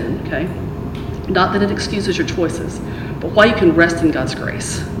sin, okay? Not that it excuses your choices, but why you can rest in God's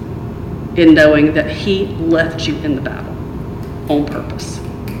grace in knowing that He left you in the battle on purpose.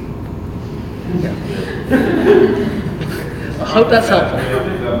 I hope that's helpful. I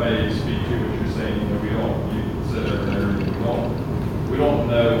think that may speak to what you're saying. You said earlier, we don't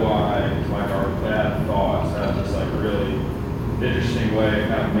know why like our bad thoughts have this like really interesting way of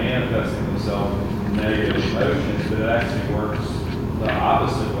kind of manifesting themselves in negative emotions, but it actually works the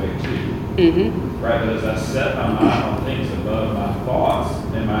opposite way too. Mm-hmm. Right? That as I set my mind on things above my thoughts,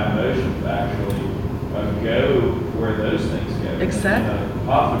 and my emotions actually go where those things go. Exactly. In a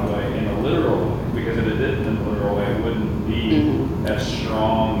positive way, in a literal way. Because if it didn't in a literal way, it wouldn't be as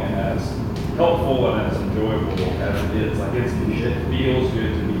strong and as helpful and as enjoyable as it is. Like it feels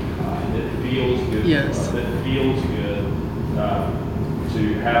good to be kind. It feels good. Yes. To love. It feels good to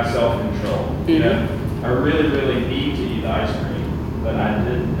have self-control. You know, I really, really need to eat ice cream, but I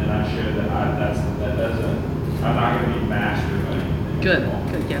didn't, and I showed that that doesn't. I'm not going to be mastered by anything.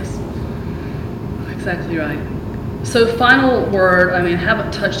 Good, yes. Exactly right. So final word, I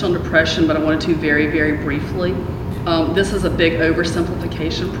haven't touched on depression, but I wanted to very, very briefly. This is a big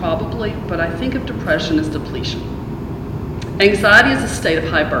oversimplification probably, but I think of depression as depletion. Anxiety is a state of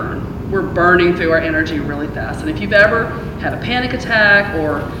high burn. We're burning through our energy really fast. And if you've ever had a panic attack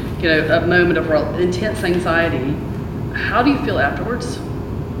or a moment of real intense anxiety, how do you feel afterwards?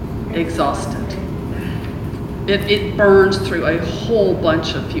 Exhausted. It burns through a whole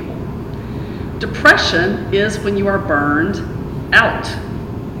bunch of fuel. Depression is when you are burned out.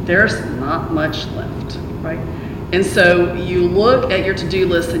 There's not much left, right? And so you look at your to-do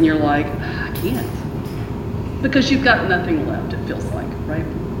list and you're like, I can't. Because you've got nothing left, it feels like, right?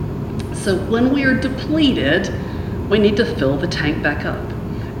 So when we are depleted, we need to fill the tank back up.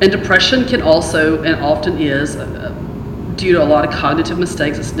 And depression can also, and often is, due to a lot of cognitive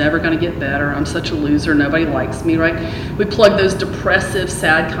mistakes. It's never going to get better. I'm such a loser. Nobody likes me, right? We plug those depressive,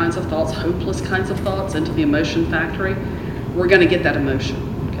 sad kinds of thoughts, hopeless kinds of thoughts into the emotion factory. We're going to get that emotion,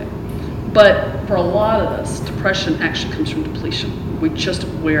 okay? But for a lot of us, depression actually comes from depletion. We just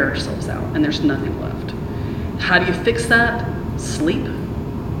wear ourselves out and there's nothing left. How do you fix that? Sleep,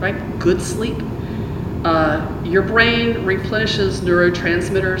 right? Good sleep. Your brain replenishes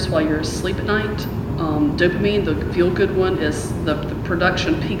neurotransmitters while you're asleep at night. Dopamine, the feel-good one, is the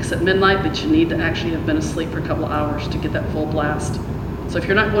production peaks at midnight, but you need to actually have been asleep for a couple of hours to get that full blast. So if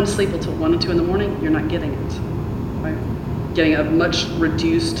you're not going to sleep until 1 and 2 in the morning, you're not getting it, right? Getting a much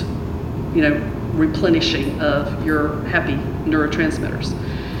reduced, replenishing of your happy neurotransmitters.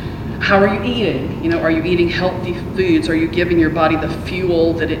 How are you eating? Are you eating healthy foods? Are you giving your body the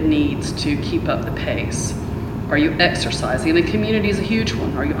fuel that it needs to keep up the pace? Are you exercising? And the community is a huge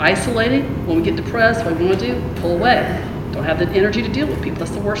one. Are you isolating? When we get depressed, what we want to do? Pull away. Don't have the energy to deal with people.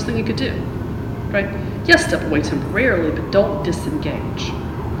 That's the worst thing you could do, right? Yes, step away temporarily, but don't disengage.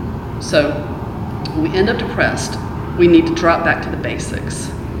 So when we end up depressed, we need to drop back to the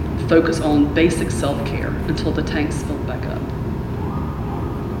basics. Focus on basic self-care until the tank's filled back up.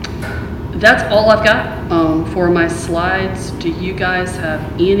 That's all I've got for my slides. Do you guys have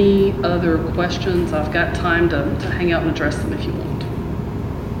any other questions? I've got time to hang out and address them if you want.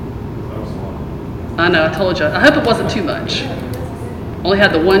 I know, I told you. I hope it wasn't too much. Only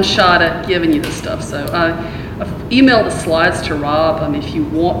had the one shot at giving you this stuff. So I've emailed the slides to Rob. If you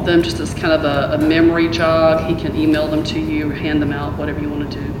want them just as kind of a memory jog, he can email them to you or hand them out, whatever you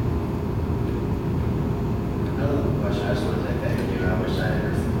want to do. Another question, I just want to say thank you. I wish I had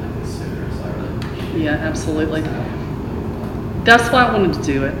everything like this sooner, so I really appreciate it. Yeah, absolutely. That's why I wanted to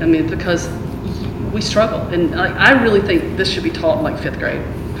do it. Because we struggle. And I really think this should be taught in like 5th grade.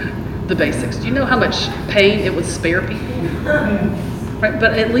 The basics. Do you know how much pain it would spare people? Right,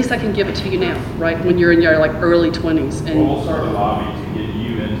 but at least I can give it to you now, right? When you're in your like early 20s. And we'll start a lobby to get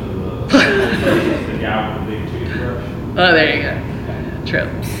you into the guy with the big toothbrush. Oh, there you go. True.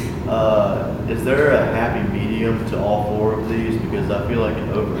 Is there a happy medium to all 4 of these? Because I feel like an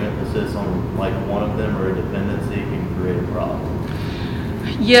overemphasis on like one of them or a dependency can create a problem.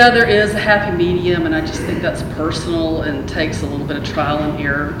 Yeah, there is a happy medium, and I just think that's personal and takes a little bit of trial and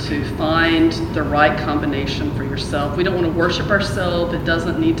error to find the right combination for yourself. We don't want to worship ourselves. It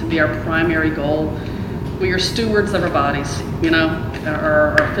doesn't need to be our primary goal. We are stewards of our bodies,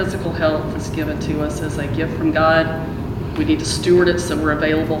 Our physical health is given to us as a gift from God. We need to steward it so we're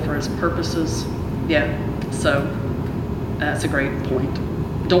available for His purposes. Yeah, so that's a great point.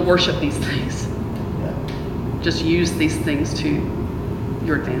 Don't worship these things. Yeah. Just use these things to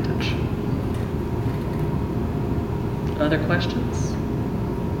your advantage. Other questions?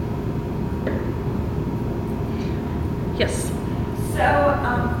 Yes. So,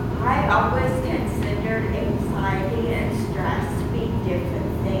 I always considered anxiety and stress to be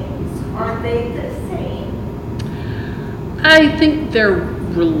different things. Are they the same? I think they're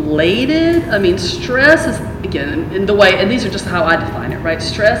related. I mean, stress is, again, in the way, and these are just how I define it, right?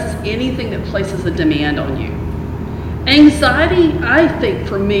 Stress is anything that places a demand on you. Anxiety, I think,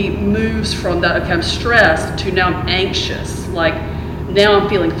 for me, moves from that, okay, I'm stressed, to now I'm anxious. Like, now I'm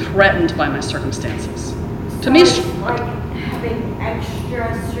feeling threatened by my circumstances. To me, it's like having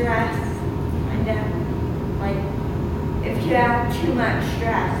extra stress, kind of like if you have too much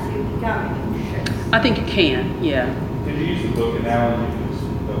stress, you become anxious. I think it can, yeah. Could you use the book analogy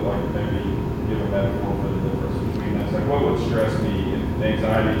to like maybe give a metaphor for the difference between that? It's like, what would stress be if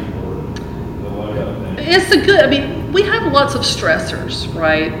anxiety or the load up thing? It's a good, I mean, we have lots of stressors,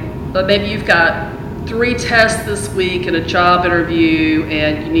 right? But maybe you've got 3 tests this week and a job interview,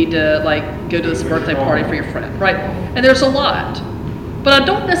 and you need to like go to this birthday party for your friend, right? And there's a lot. But I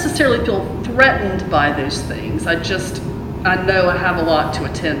don't necessarily feel threatened by those things. I know I have a lot to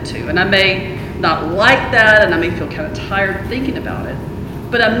attend to. And I may not like that, and I may feel kind of tired thinking about it,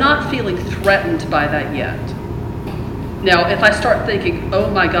 but I'm not feeling threatened by that yet. Now, if I start thinking, oh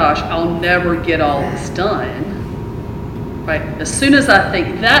my gosh, I'll never get all this done, right? As soon as I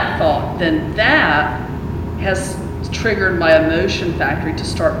think that thought, then that has triggered my emotion factory to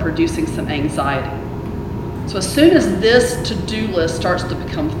start producing some anxiety. So as soon as this to-do list starts to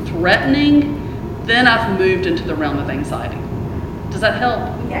become threatening, then I've moved into the realm of anxiety. Does that help?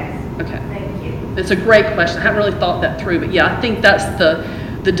 Yes. Okay. Thank you. It's a great question. I haven't really thought that through, but yeah, I think that's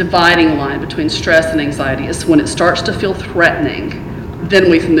the dividing line between stress and anxiety is when it starts to feel threatening, then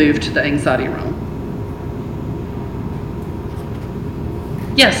we've moved to the anxiety realm.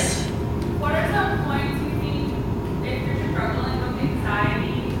 Yes? What are some points you think, if you're struggling with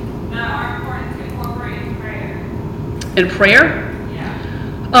anxiety, that are important to incorporate in prayer? In prayer?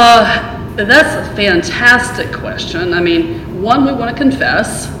 Yeah. That's a fantastic question. I mean, one, we want to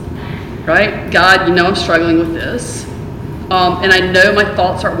confess, right? God, you know I'm struggling with this. And I know my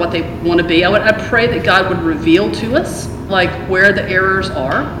thoughts aren't what they want to be. I pray that God would reveal to us, like, where the errors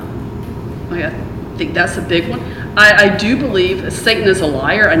are. Okay, I think that's a big one. I do believe that Satan is a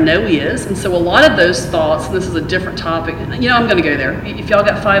liar. I know he is. And so a lot of those thoughts, and this is a different topic, you know, I'm going to go there. If y'all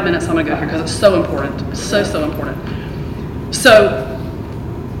got 5 minutes, I'm going to go here because it's so important. It's so, so important. So,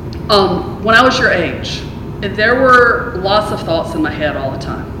 when I was your age, there were lots of thoughts in my head all the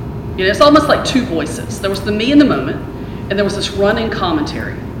time. You know, it's almost like 2 voices. There was the me in the moment, and there was this running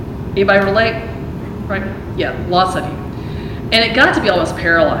commentary. Anybody relate? Right? Yeah, lots of you. And it got to be almost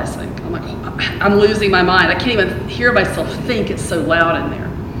paralyzing. I'm like, I'm losing my mind. I can't even hear myself think. It's so loud in there.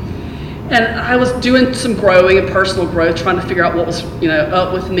 And I was doing some growing and personal growth, trying to figure out what was, you know,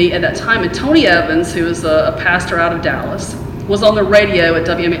 up with me at that time. And Tony Evans, who was a pastor out of Dallas, was on the radio at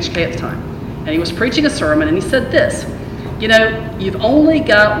WMHK at the time. And he was preaching a sermon, and he said this, you know, you've only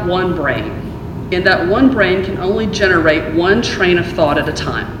got one brain. And that one brain can only generate one train of thought at a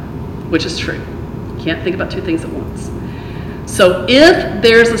time, which is true. You can't think about 2 things at once. So if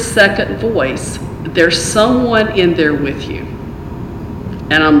there's a second voice, there's someone in there with you.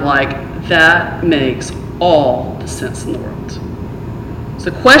 And I'm like, that makes all the sense in the world. So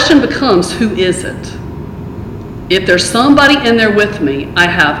the question becomes, who is it? If there's somebody in there with me, I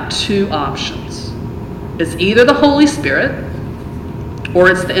have 2 options. It's either the Holy Spirit or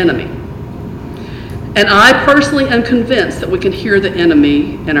it's the enemy. And I personally am convinced that we can hear the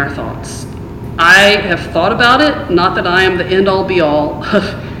enemy in our thoughts. I have thought about it, not that I am the end-all be-all of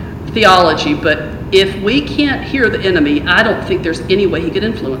theology, but if we can't hear the enemy, I don't think there's any way he could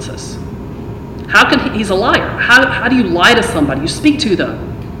influence us. How can he's a liar. How do you lie to somebody? You speak to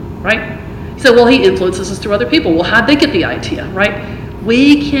them, right? You say, well, he influences us through other people. Well, how'd they get the idea, right?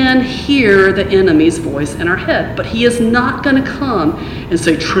 We can hear the enemy's voice in our head, but he is not going to come and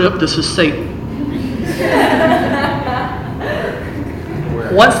say, Tripp, this is Satan.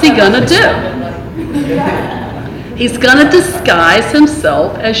 What's he gonna do? He's gonna disguise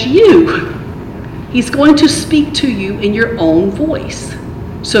himself as you. He's going to speak to you in your own voice.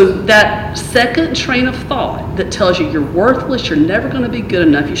 So that second train of thought that tells you you're worthless, you're never gonna be good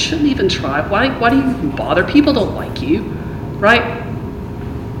enough, you shouldn't even try, why do you even bother? People don't like you, right?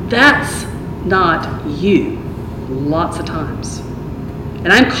 That's not you, lots of times.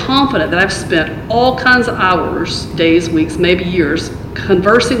 And I'm confident that I've spent all kinds of hours, days, weeks, maybe years,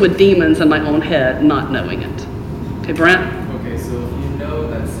 conversing with demons in my own head, not knowing it. Okay, Brent? Okay, so if you know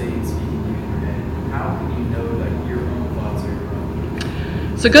that Satan's speaking to you in your head, how can you know that your own thoughts are your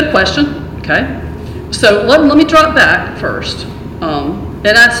own? It's a good question, okay? So let me drop back first.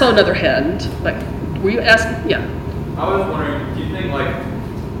 And I saw another hand. Like, were you asking? Yeah. I was wondering, do you think, like,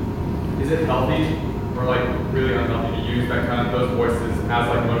 is it healthy or, like, really unhealthy to use that kind of, those voices as,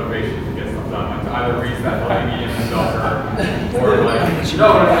 like, motivation to get stuff done? Like, to either reach that healthy medium in yourself or like, no,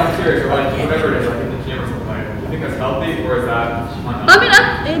 I'm serious, or, like, whatever it is, like, in the gym or something like that. Do you think that's healthy or is that unhealthy?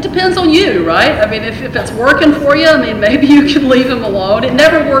 I mean, it depends on you, right? I mean, if it's working for you, I mean, maybe you can leave him alone. It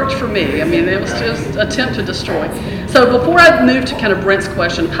never worked for me. I mean, it was just an attempt to destroy. So before I move to kind of Brent's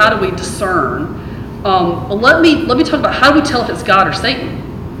question, how do we discern? Let me talk about how do we tell if it's God or Satan?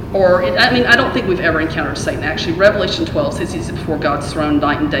 I don't think we've ever encountered Satan. Actually, Revelation 12 says he's before God's throne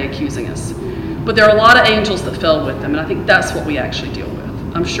night and day accusing us. But there are a lot of angels that fell with him, and I think that's what we actually deal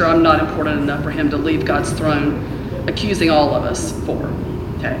with. I'm sure I'm not important enough for him to leave God's throne accusing all of us for.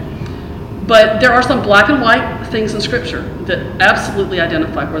 Okay. But there are some black and white things in Scripture that absolutely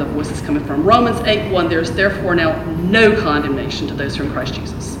identify where the voice is coming from. Romans 8:1, there's therefore now no condemnation to those who are in Christ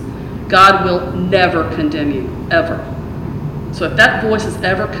Jesus. God will never condemn you, ever. So if that voice is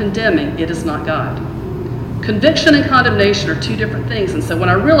ever condemning, it is not God. Conviction and condemnation are two different things. And so when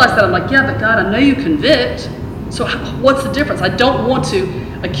I realized that, I'm like, yeah, but God, I know you convict. So what's the difference? I don't want to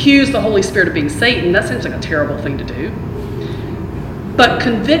accuse the Holy Spirit of being Satan. That seems like a terrible thing to do. But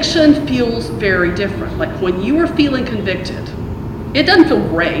conviction feels very different. Like when you are feeling convicted, it doesn't feel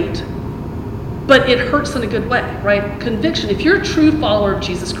great, but it hurts in a good way, right? Conviction, if you're a true follower of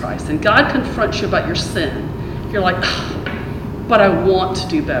Jesus Christ and God confronts you about your sin, you're like, but I want to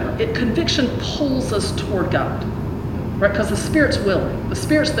do better. Conviction pulls us toward God, right? Because the Spirit's willing. The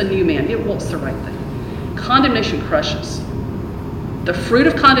Spirit's the new man. It wants the right thing. Condemnation crushes. The fruit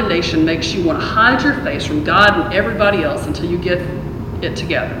of condemnation makes you want to hide your face from God and everybody else until you get it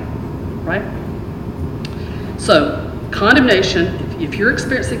together, right? So, condemnation, if you're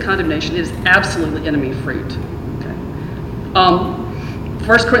experiencing condemnation, it is absolutely enemy fruit. Okay.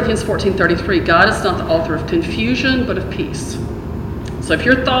 1 Corinthians 14:33, God is not the author of confusion, but of peace. So if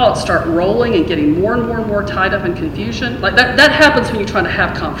your thoughts start rolling and getting more and more and more tied up in confusion, like that happens when you're trying to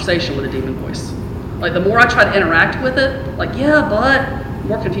have conversation with a demon voice. Like the more I try to interact with it, like, yeah, but, the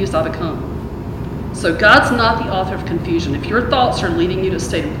more confused I become. So God's not the author of confusion. If your thoughts are leading you to a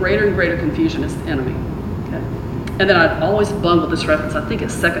state of greater and greater confusion, it's the enemy. Okay? And then I always bungle this reference. I think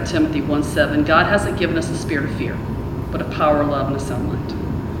it's 2 Timothy 1:7. God hasn't given us a spirit of fear, but a power, love, and a sound mind.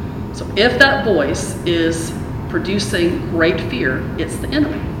 So if that voice is producing great fear, it's the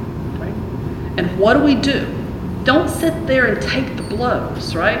enemy. Right? And what do? Don't sit there and take the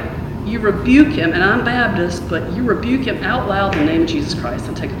blows, right? You rebuke him, and I'm Baptist, but you rebuke him out loud in the name of Jesus Christ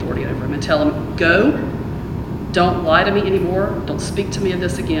and take authority over him and tell him, go, don't lie to me anymore, don't speak to me of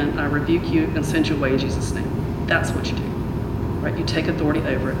this again, I rebuke you and send you away in Jesus' name. That's what you do, right? You take authority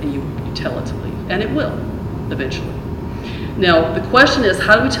over it and you tell it to leave, and it will, eventually. Now, the question is,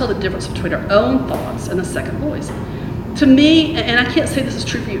 how do we tell the difference between our own thoughts and the second voice? To me, and I can't say this is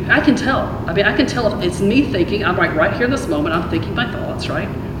true for you, I can tell. I mean, I can tell if it's me thinking, I'm right here in this moment, I'm thinking my thoughts, right?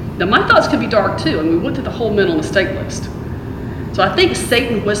 Now, my thoughts can be dark too, and we went through the whole mental mistake list. So I think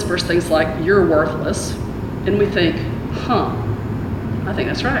Satan whispers things like, you're worthless, and we think, I think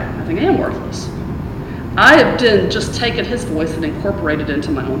that's right. I think I am worthless. I have then just taken his voice and incorporated it into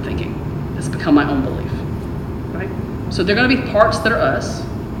my own thinking. It's become my own belief, right? So there are going to be parts that are us,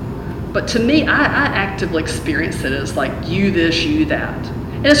 but to me, I actively experience it as like, you this, you that.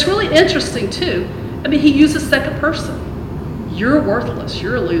 And it's really interesting too. I mean, he uses second person. You're worthless,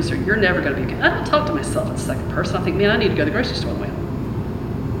 you're a loser, you're never going to be good. I don't talk to myself in second person. I think, man, I need to go to the grocery store on the way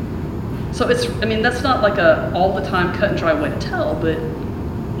home. So that's not like a all the time cut and dry way to tell, but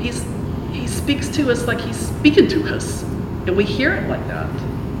he speaks to us like he's speaking to us, and we hear it like that.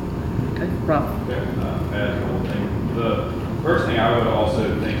 Okay, Rob? The first thing I would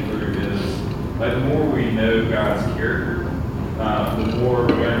also think through is, like, the more we know God's character, the more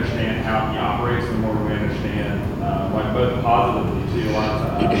we understand how he operates, the more we understand, like both positively too, a lot of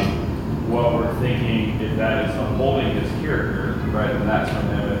times, what we're thinking, if that is upholding his character, right, then that's from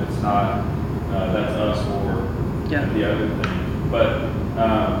him. If it's not, that's us or the other thing. But I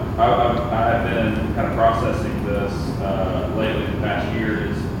have been kind of processing this lately in the past year.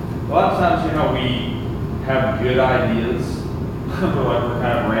 Is a lot of times, we have good ideas, we're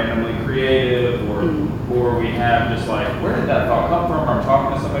kind of randomly creative, or we have just like, where did that thought come from? Or I'm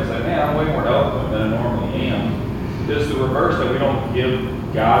talking to somebody, like, man, I'm way more eloquent than I normally am. Just the reverse, that we don't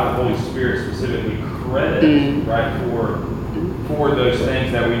give God, the Holy Spirit specifically credit, right, for those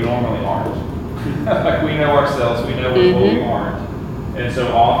things that we normally aren't. Like, we know ourselves, we know what we aren't, and so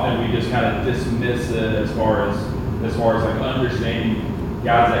often we just kind of dismiss it as far as like understanding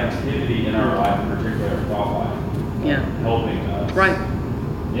God's activity in our life, in particular our thought life. Yeah. Helping us. Right.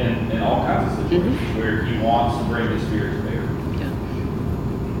 In all kinds of situations where He wants to bring His Spirit to bear. Yeah.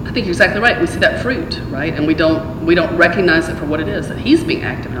 I think you're exactly right. We see that fruit, right? And we don't recognize it for what it is, that He's being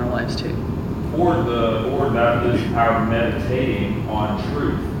active in our lives too. Or that is our meditating on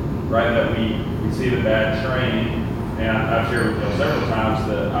truth, right? That we see the bad train, and I've shared with you several times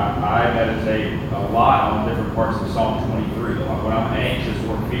that I meditate a lot on different parts of Psalm 23. Like when I'm anxious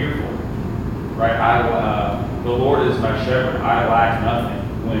or fearful, right? The Lord is my shepherd, I lack nothing.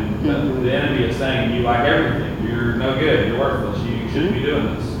 When the enemy is saying you lack everything, you're no good, you're worthless, you shouldn't be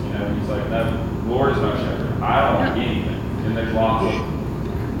doing this. You know, He's like, no, the Lord is my shepherd, I don't lack anything. And there's lots of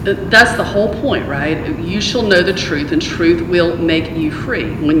That's the whole point, right? You shall know the truth, and truth will make you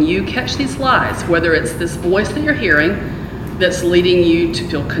free. When you catch these lies, whether it's this voice that you're hearing that's leading you to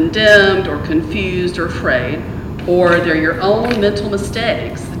feel condemned or confused or afraid, or they're your own mental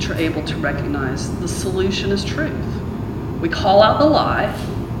mistakes that you're able to recognize, the solution is truth. We call out the lie,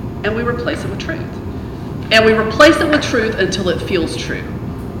 and we replace it with truth. And we replace it with truth until it feels true.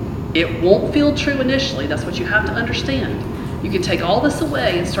 It won't feel true initially. That's what you have to understand. You can take all this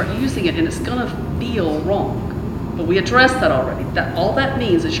away and start using it, and it's going to feel wrong. But we addressed that already. All that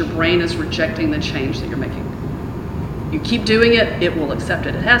means is your brain is rejecting the change that you're making. You keep doing it, it will accept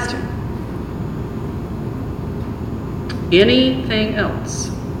it. It has to. Anything else?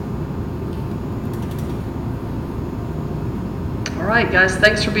 All right, guys,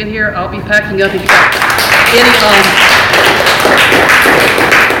 thanks for being here. I'll be packing up. If you got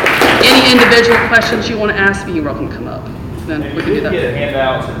any individual questions you want to ask me, you're welcome to come up. Then If we you can do didn't that. get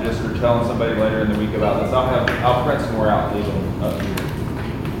handouts or just for telling somebody later in the week about this, I'll print some more out, leave them up here.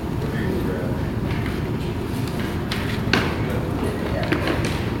 For people to grab.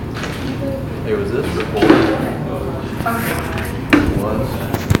 Hey, was this recorded? Was?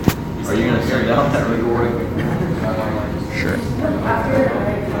 Are you gonna send out that recording? Sure.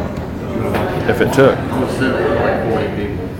 If it took. I'm gonna send it to like 40 people.